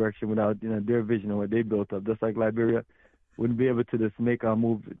in this direction without their vision and what they built up. Just like Liberia wouldn't be able to just make our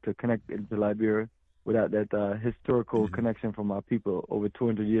move to connect into Liberia without that historical connection from our people over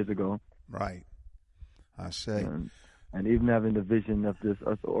 200 years ago. Right. I say. And even having the vision of this,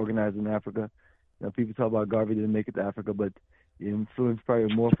 us organizing Africa. People talk about Garvey didn't make it to Africa, but he influenced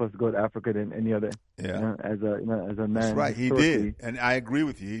probably more for us to go to Africa than any other. Yeah. As a man. That's right. He did. And I agree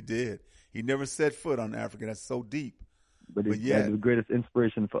with you. He did. He never set foot on Africa. That's so deep. But yeah, the greatest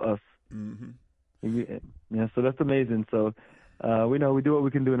inspiration for us. Mm-hmm. So that's amazing. So, we do what we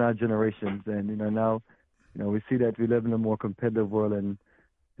can do in our generations, and now, we see that we live in a more competitive world, and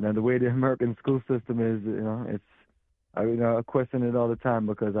the way the American school system is, I question it all the time,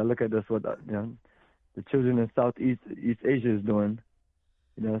 because I look at this what the children in East Asia is doing,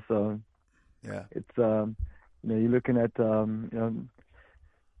 so yeah, it's you're looking at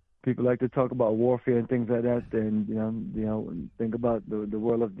people like to talk about warfare and things like that, and think about the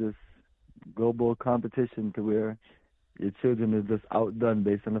world of this global competition to where your children are just outdone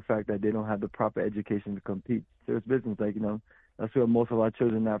based on the fact that they don't have the proper education to compete. Serious business, that's where most of our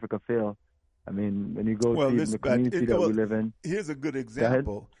children in Africa fail. I mean, when you go see the community that we live in. Here's a good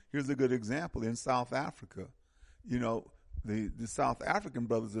example. Here's a good example in South Africa. The South African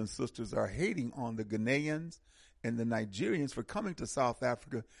brothers and sisters are hating on the Ghanaians and the Nigerians for coming to South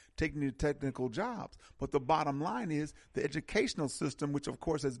Africa, taking the technical jobs. But the bottom line is the educational system, which of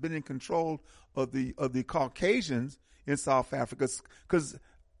course has been in control of the Caucasians in South Africa, because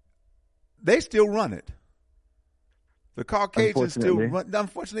they still run it. The Caucasians still run.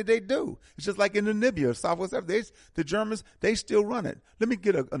 Unfortunately, they do. It's just like in Namibia, Southwest Africa. The Germans, they still run it. Let me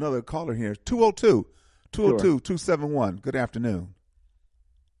get another caller here. 202-271. Good afternoon.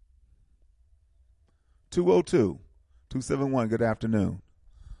 202-271. Good afternoon.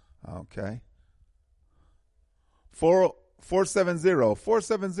 Okay.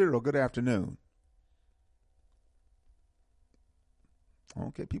 470. Good afternoon.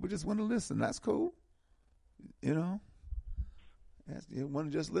 Okay, people just want to listen. That's cool. You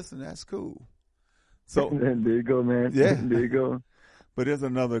want to just listen. That's cool. So there you go, man. Yeah, there you go. But there's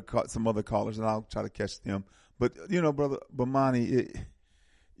some other callers, and I'll try to catch them. But Brother Bomani,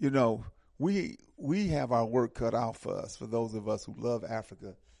 we have our work cut out for us, for those of us who love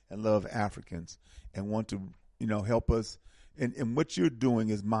Africa and love Africans and want to, help us. And what you're doing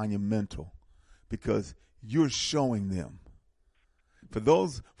is monumental, because you're showing them. For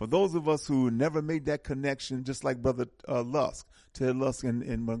those of us who never made that connection, just like Brother Ted Lusk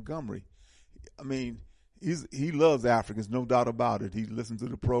in Montgomery, I mean, he loves Africans, no doubt about it. He listens to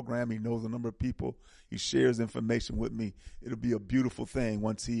the program. He knows a number of people. He shares information with me. It'll be a beautiful thing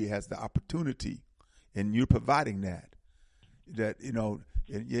once he has the opportunity, and you're providing that. That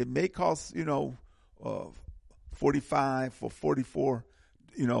it may cost $45 or $44,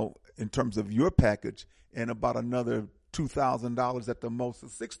 in terms of your package, and about another $2,000 at the most,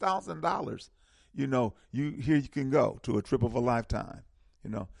 $6,000 you know, you can go to a trip of a lifetime. You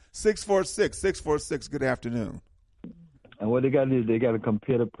know, 646. Good afternoon. And what they got to do is they got to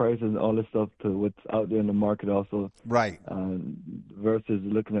compare the prices and all this stuff to what's out there in the market also. Right. Versus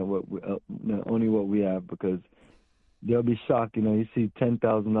looking at only what we have, because they'll be shocked. You know, you see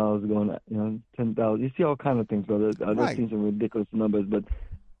 $10,000 going, you know, $10,000. You see all kind of things, brother. I've seen some ridiculous numbers, but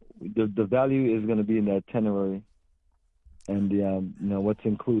the value is going to be in that itinerary and you know what's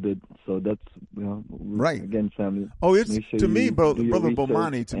included. So that's, you know, right. Again, family. Oh, it's sure to me, brother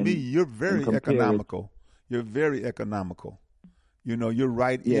Bomani. To me, you're very economical. You're very economical. You know, you're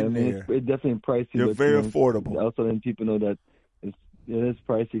right in there. It's definitely pricey. You're very affordable. Also, then people know that it is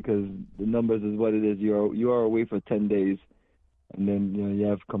pricey because the numbers is what it is. You are away for 10 days, and then you know you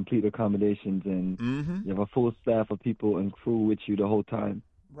have complete accommodations and you have a full staff of people and crew with you the whole time.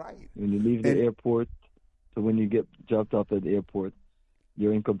 Right. When you leave the airport to when you get dropped off at the airport,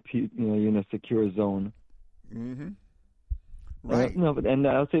 you're in you're in a secure zone. Right. And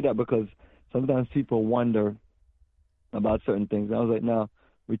I'll say that because sometimes people wonder about certain things. And I was like, no,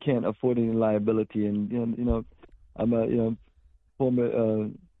 we can't afford any liability. And you know, I'm a former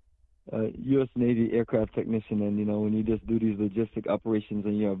U.S. Navy aircraft technician, and you know, when you just do these logistic operations,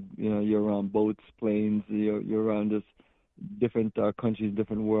 and you're around boats, planes, you're around just different countries,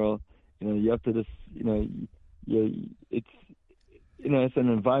 different world. You know, you have to just it's an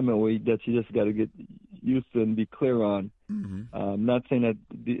environment that you just got to get used to and be clear on. I'm not saying that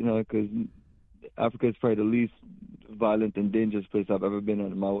because Africa is probably the least violent and dangerous place I've ever been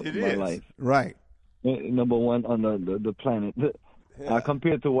in my life. Right. Number one on the planet.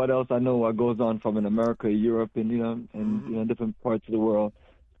 Compared to what else I know what goes on from in America, Europe, and different parts of the world.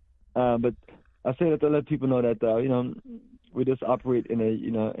 But I say that to let people know that we just operate in a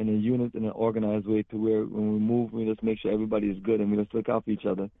unit, in an organized way, to where when we move, we just make sure everybody is good and we just look out for each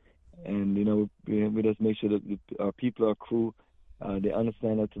other. And we just make sure that our people, our crew, they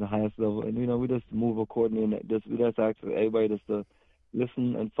understand that to the highest level, and we just move accordingly. And we just ask for everybody just to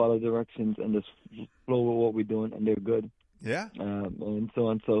listen and follow directions and just flow with what we're doing, and they're good. Yeah. And so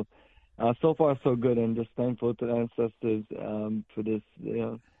on. So, so far so good, and just thankful to the ancestors for this,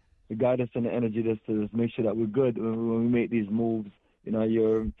 the guidance and the energy just to just make sure that we're good when we make these moves.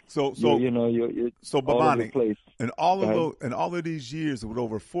 You're all over the place. And all of these years, with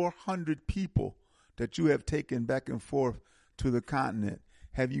over 400 people that you have taken back and forth to the continent,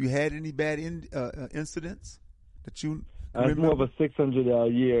 have you had any bad incidents that you remember? It's more of a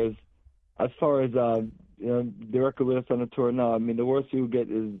 600 years. As far as directly with us on the tour now, I mean, the worst you get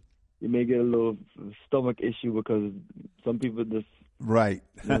is you may get a little stomach issue because some people just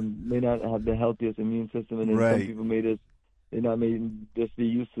may not have the healthiest immune system, and then some people may just be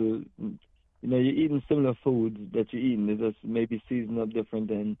used to, you're eating similar foods that you're eating. They just maybe seasoned up different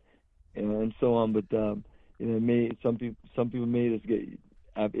and so on. But some people may just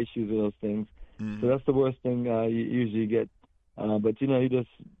have issues with those things. So that's the worst thing you usually get. But you just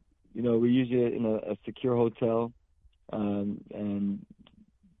we're usually in a secure hotel, and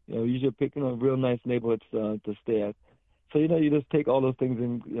usually pick real nice neighborhoods to stay at. So you just take all those things,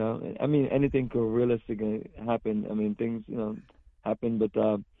 and I mean, anything could realistically happen. I mean, things happen,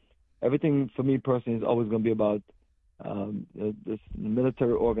 but everything for me personally is always going to be about this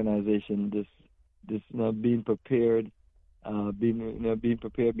military organization, this being prepared,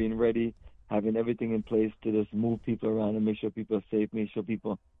 being ready, having everything in place to just move people around and make sure people are safe, make sure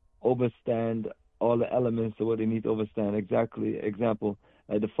people overstand all the elements of what they need to overstand. Example,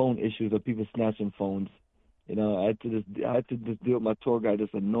 like the phone issues of people snatching phones. I had to just deal with my tour guide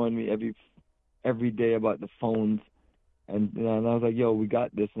just annoying me every day about the phones, and I was like, yo, we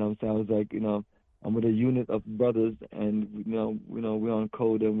got this. And I was like, I'm with a unit of brothers, and we're on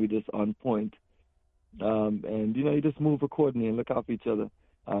code and we're just on point. And you just move accordingly and look out for each other.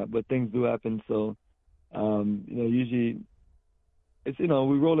 But things do happen, so usually it's we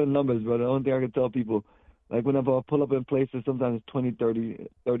roll in numbers, brother. The only thing I can tell people, like whenever I pull up in places, sometimes it's 20,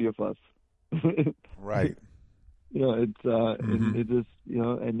 30 of us. Right. It's and it just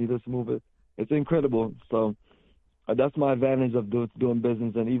and you just move it. It's incredible. So that's my advantage of doing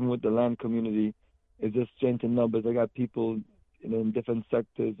business, and even with the land community, it's just strength in numbers. I got people in different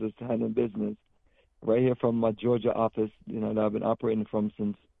sectors just handling business. Right here from my Georgia office, that I've been operating from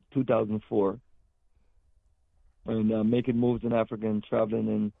since 2004, and making moves in Africa and traveling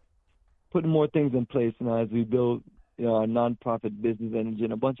and putting more things in place as we build our nonprofit business energy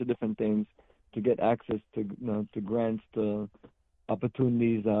and a bunch of different things to get access to to grants, to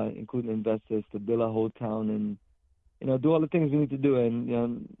opportunities, including investors, to build a whole town and do all the things we need to do.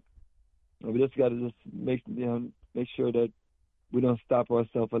 And we just got to just make sure that we don't stop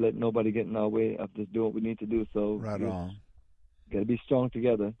ourselves or let nobody get in our way of just doing what we need to do. So right on. Got to be strong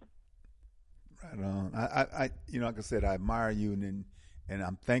together. Right on. I like I said, I admire you, and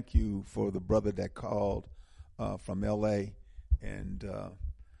I'm thank you for the brother that called from L.A. and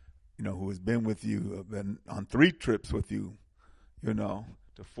who has been with you, been on 3 trips with you, to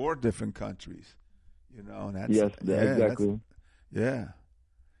 4 different countries, and that's exactly. Yeah,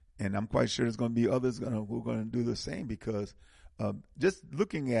 and I'm quite sure there's going to be others who are going to do the same because just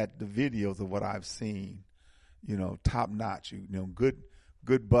looking at the videos of what I've seen, top notch,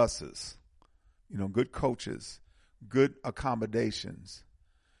 good buses, good coaches, good accommodations,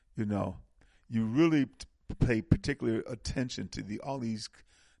 you really pay particular attention to all these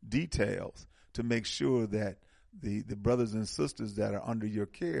details to make sure that the brothers and sisters that are under your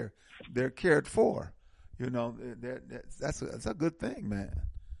care, they're cared for. That's a good thing, man.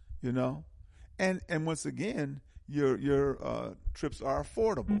 And once again, your trips are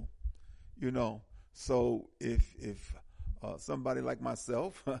affordable. So if somebody like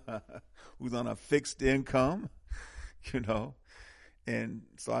myself who's on a fixed income, and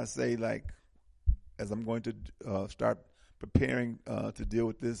so I say, like, as I'm going to start preparing to deal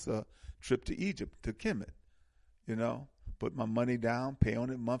with this trip to Egypt, to Kemet, put my money down, pay on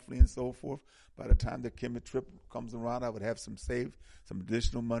it monthly and so forth. By the time the Kemet trip comes around, I would have some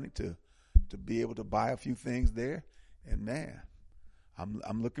additional money to be able to buy a few things there. And man,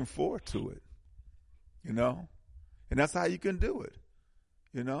 I'm looking forward to it, and that's how you can do it,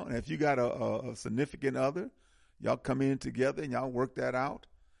 and if you got a significant other, y'all come in together and y'all work that out,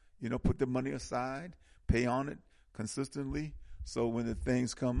 put the money aside, pay on it consistently. So when the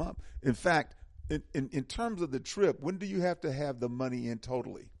things come up, in fact, in terms of the trip, when do you have to have the money in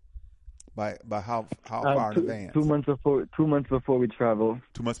totally? By how far in advance? 2 months before. 2 months before we travel.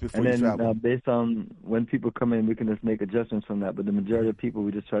 2 months before you travel. And then based on when people come in, we can just make adjustments from that. But the majority of people,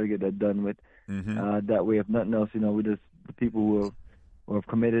 we just try to get that done with. That way, if nothing else, we just, the people who have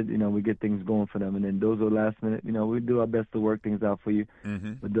committed, we get things going for them. And then those who are last minute, we do our best to work things out for you.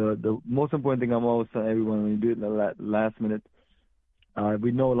 But the most important thing I'm always telling everyone, when you do it in the last minute,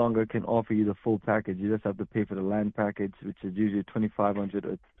 we no longer can offer you the full package. You just have to pay for the land package, which is usually $2,500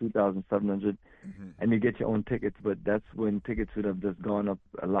 or $2,700, and you get your own tickets. But that's when tickets would have just gone up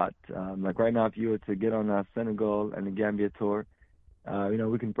a lot. Like right now, if you were to get on our Senegal and the Gambia tour, we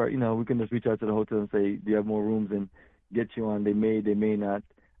can just reach out to the hotel and say, do you have more rooms, and get you on. They may not.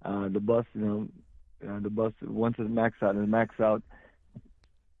 The bus, the bus, once it's maxed out, and it's maxed out,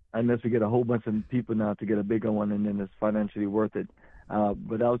 unless we get a whole bunch of people now to get a bigger one, and then it's financially worth it.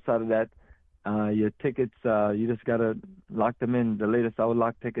 But outside of that, your tickets, you just got to lock them in. The latest I would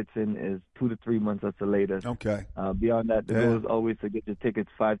lock tickets in is 2 to 3 months. That's the latest. Okay. Beyond that, the goal is always to get your tickets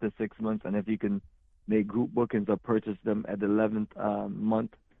 5 to 6 months. And if you can make group bookings or purchase them at the 11th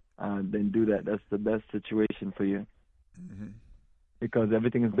month, then do that. That's the best situation for you. Because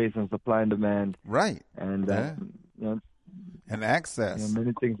everything is based on supply and demand. Right. And, and access.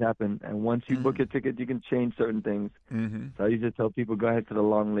 Many things happen. And once you book your ticket, you can change certain things. So I usually tell people, go ahead to the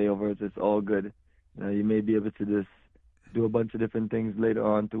long layovers. It's all good. You may be able to just do a bunch of different things later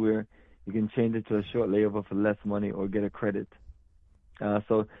on to where you can change it to a short layover for less money or get a credit.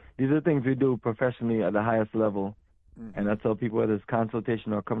 So these are things we do professionally at the highest level. And I tell people whether it's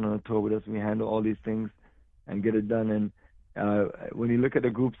consultation or coming on a tour with us, we handle all these things and get it done. And when you look at the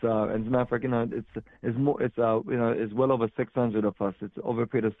groups, as a matter of fact, it's well over 600 of us. It's over a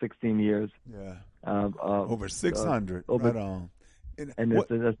period of 16 years. Yeah. Over 600. Right on. And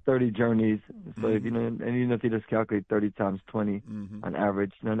it's 30 journeys. So if and even if you just calculate 30 times 20 on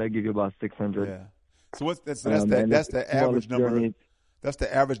average, that gives you about 600. Yeah. So that's the average number. Journeys. That's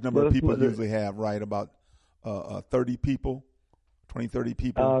the average number of people usually have, right? About 30 people. 20, 30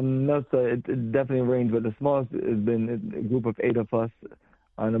 people? No, sir. It definitely ranges, but the smallest has been a group of 8 of us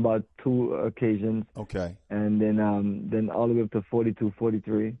on about 2 occasions. Okay. And then all the way up to 42,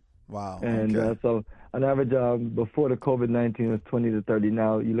 43. Wow. And so on average, before the COVID-19, it was 20 to 30.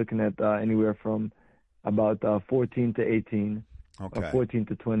 Now you're looking at anywhere from about 14 to 18, or 14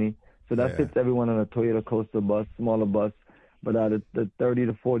 to 20. So that fits everyone on a Toyota Coaster bus, smaller bus. But the 30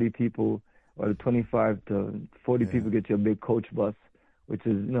 to 40 people, or the 25 to 40 people get you a big coach bus, which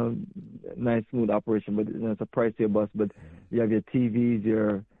is, nice, smooth operation, but it's a pricier bus. But you have your TVs,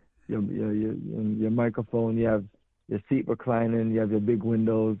 your microphone, you have your seat reclining, you have your big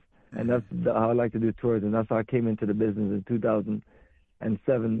windows, and that's how I like to do tours. And that's how I came into the business in 2007,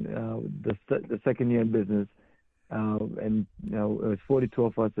 the second year in business. And it was 42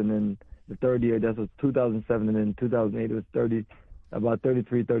 of us, and then the third year, that was 2007, and then 2008, it was about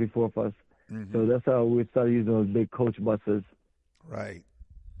 33, 34 of us. So that's how we started using those big coach buses. Right.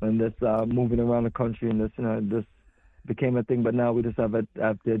 And this moving around the country, and this became a thing. But now we just have to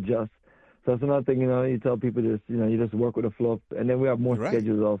adjust. So it's another thing, you tell people this, you just work with the flow, and then we have more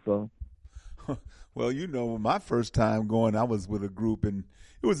schedules also. Well, my first time going, I was with a group, and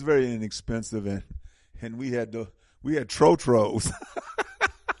it was very inexpensive, and we had trotros.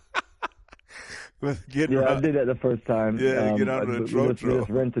 I did that the first time. Yeah, get out of the trotro. We just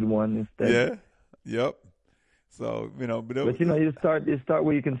rented one instead. Yeah, yep. So but you start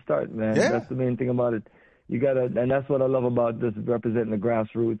where you can start, man. Yeah. That's the main thing about it. You gotta, and that's what I love about this representing the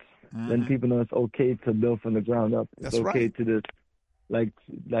grassroots. Mm-hmm. Then people know it's okay to build from the ground up. It's okay to just like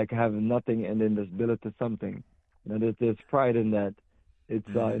have nothing and then just build it to something. There's pride in that. It's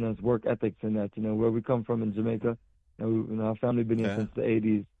it's work ethics in that. Where we come from in Jamaica, our family been here since the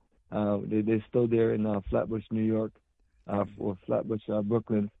 80s. They're still there in Flatbush, New York, or Flatbush,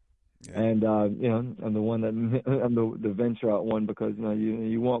 Brooklyn. Yeah. And I'm the one that I'm the venture out one because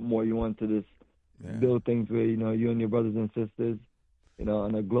you want more. You want to just build things where you and your brothers and sisters,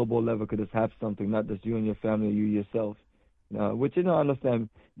 on a global level could just have something, not just you and your family, you yourself. Which I understand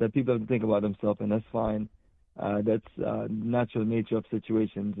that people have to think about themselves, and that's fine. That's natural nature of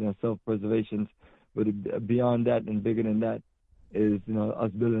situations, self-preservation. But beyond that and bigger than that is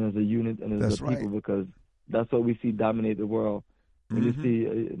us building as a unit and as a people, because that's what we see dominate the world. When you see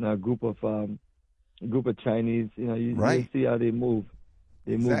a group of Chinese, you see how they move.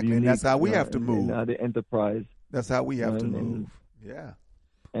 They move unique, and that's how we have to move. And how they enterprise. That's how we have to move. Yeah.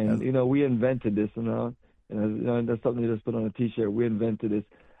 And we invented this, and that's something you just put on a T-shirt. We invented this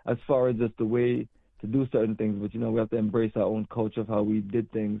as far as just the way to do certain things, but we have to embrace our own culture of how we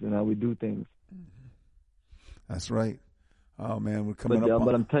did things and how we do things. That's right. Oh man, we're coming up.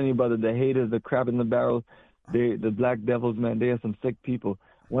 But I'm telling you, brother, the haters, the crab in the barrel, the black devils, man, they are some sick people.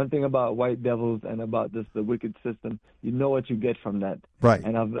 One thing about white devils and about the wicked system, you know what you get from that. Right.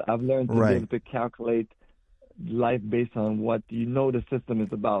 And I've learned to be able to calculate life based on what the system is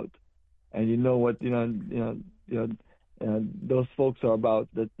about, and what those folks are about.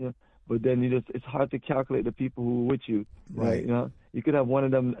 That but then it's hard to calculate the people who are with you. Right. You could have one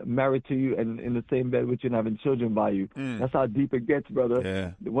of them married to you and in the same bed with you and having children by you. That's how deep it gets, brother.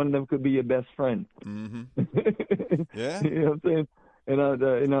 Yeah. One of them could be your best friend. Mm-hmm. Yeah. You know what I'm saying?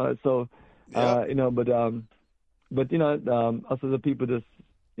 Us as a people, just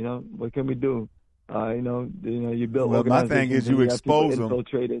what can we do? You build. Well, my thing is you expose them.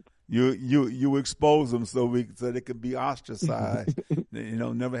 Infiltrated. You expose them so they can be ostracized.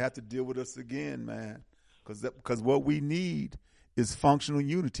 Never have to deal with us again, man. Because what we need is functional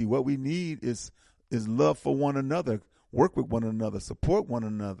unity. What we need is love for one another, work with one another, support one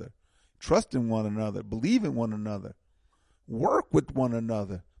another, trust in one another, believe in one another, work with one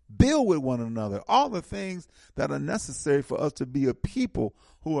another, build with one another. All the things that are necessary for us to be a people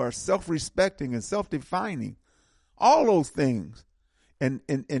who are self-respecting and self-defining. All those things. And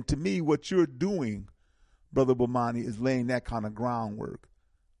to me, what you're doing, Brother Bomani, is laying that kind of groundwork,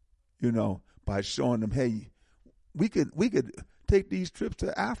 by showing them, hey, we could take these trips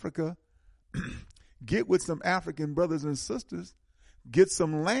to Africa, get with some African brothers and sisters, get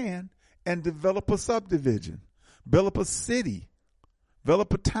some land, and develop a subdivision, develop a city,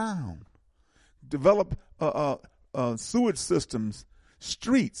 develop a town, develop sewage systems,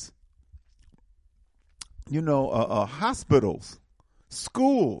 streets, hospitals,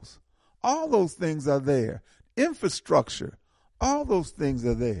 schools. All those things are there. Infrastructure, all those things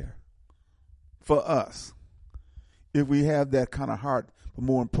are there for us. If we have that kind of heart, but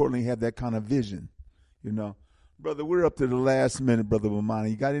more importantly, have that kind of vision, Brother, we're up to the last minute, Brother Bomani.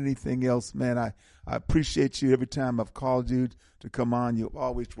 You got anything else, man? I appreciate you every time I've called you to come on. You've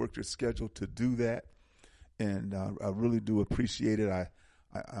always worked your schedule to do that, and I really do appreciate it.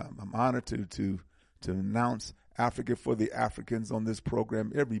 I'm honored to announce Africa for the Africans on this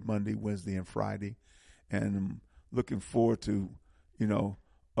program every Monday, Wednesday, and Friday, and I'm looking forward to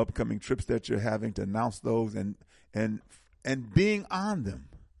upcoming trips that you're having, to announce those and being on them,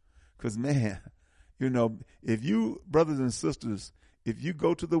 because man. If you, brothers and sisters, if you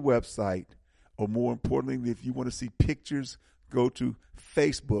go to the website, or more importantly, if you want to see pictures, go to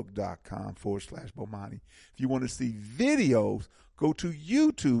facebook.com/Bomani. If you want to see videos, go to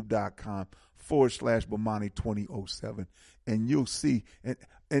youtube.com/Bomani2007, and you'll see.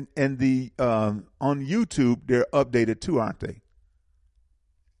 And the on YouTube, they're updated too, aren't they?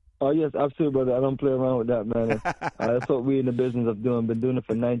 Oh, yes, absolutely, brother. I don't play around with that, man. That's what we're in the business of doing. Been doing it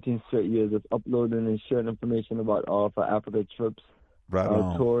for 19 straight years, of uploading and sharing information about all of our Africa trips,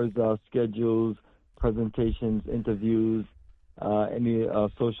 tours, schedules, presentations, interviews, any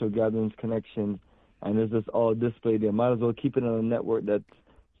social gatherings, connections. and it's just all displayed there. Might as well keep it on a network that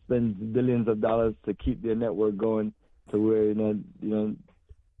spends billions of dollars to keep their network going to where you know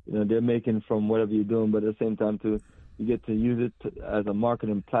they're making from whatever you're doing, but at the same time too, you get to use it as a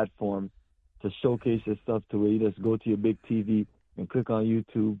marketing platform to showcase your stuff to where you just go to your big TV and click on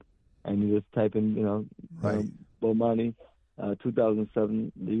YouTube and you just type in Bomani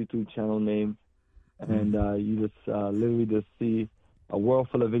 2007, the YouTube channel name, and you just literally just see a world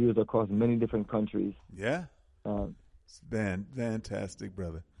full of videos across many different countries. Yeah. It's fantastic,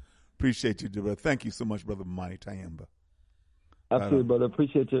 brother. Appreciate you, brother. Thank you so much, Brother Bomani Tyehimba. Absolutely, brother.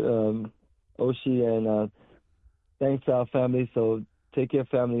 Appreciate you, Oshi, and thanks to our family. So take care,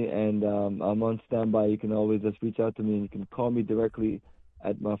 family, and I'm on standby. You can always just reach out to me, and you can call me directly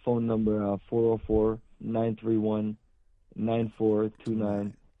at my phone number,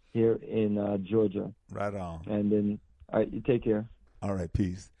 404-931-9429 here in Georgia. Right on. And then, all right, you take care. All right,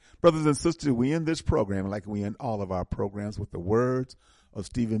 peace. Brothers and sisters, we end this program like we end all of our programs with the words of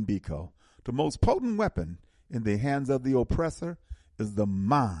Stephen Biko. The most potent weapon in the hands of the oppressor is the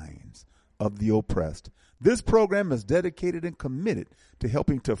minds of the oppressed. This program is dedicated and committed to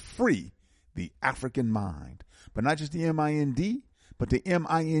helping to free the African mind, but not just the M-I-N-D, but the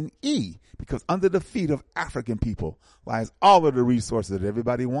M-I-N-E, because under the feet of African people lies all of the resources that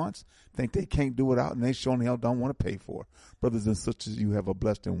everybody wants, think they can't do without, and they sure in hell don't want to pay for. Brothers and sisters, you have a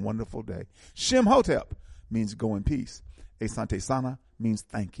blessed and wonderful day. Shem Hotep means go in peace. Asante Sana means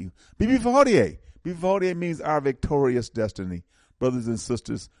thank you. Bibi Fahodie. Bibi Fahodie means our victorious destiny. Brothers and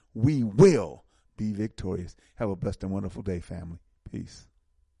sisters, we will be victorious. Have a blessed and wonderful day, family. Peace.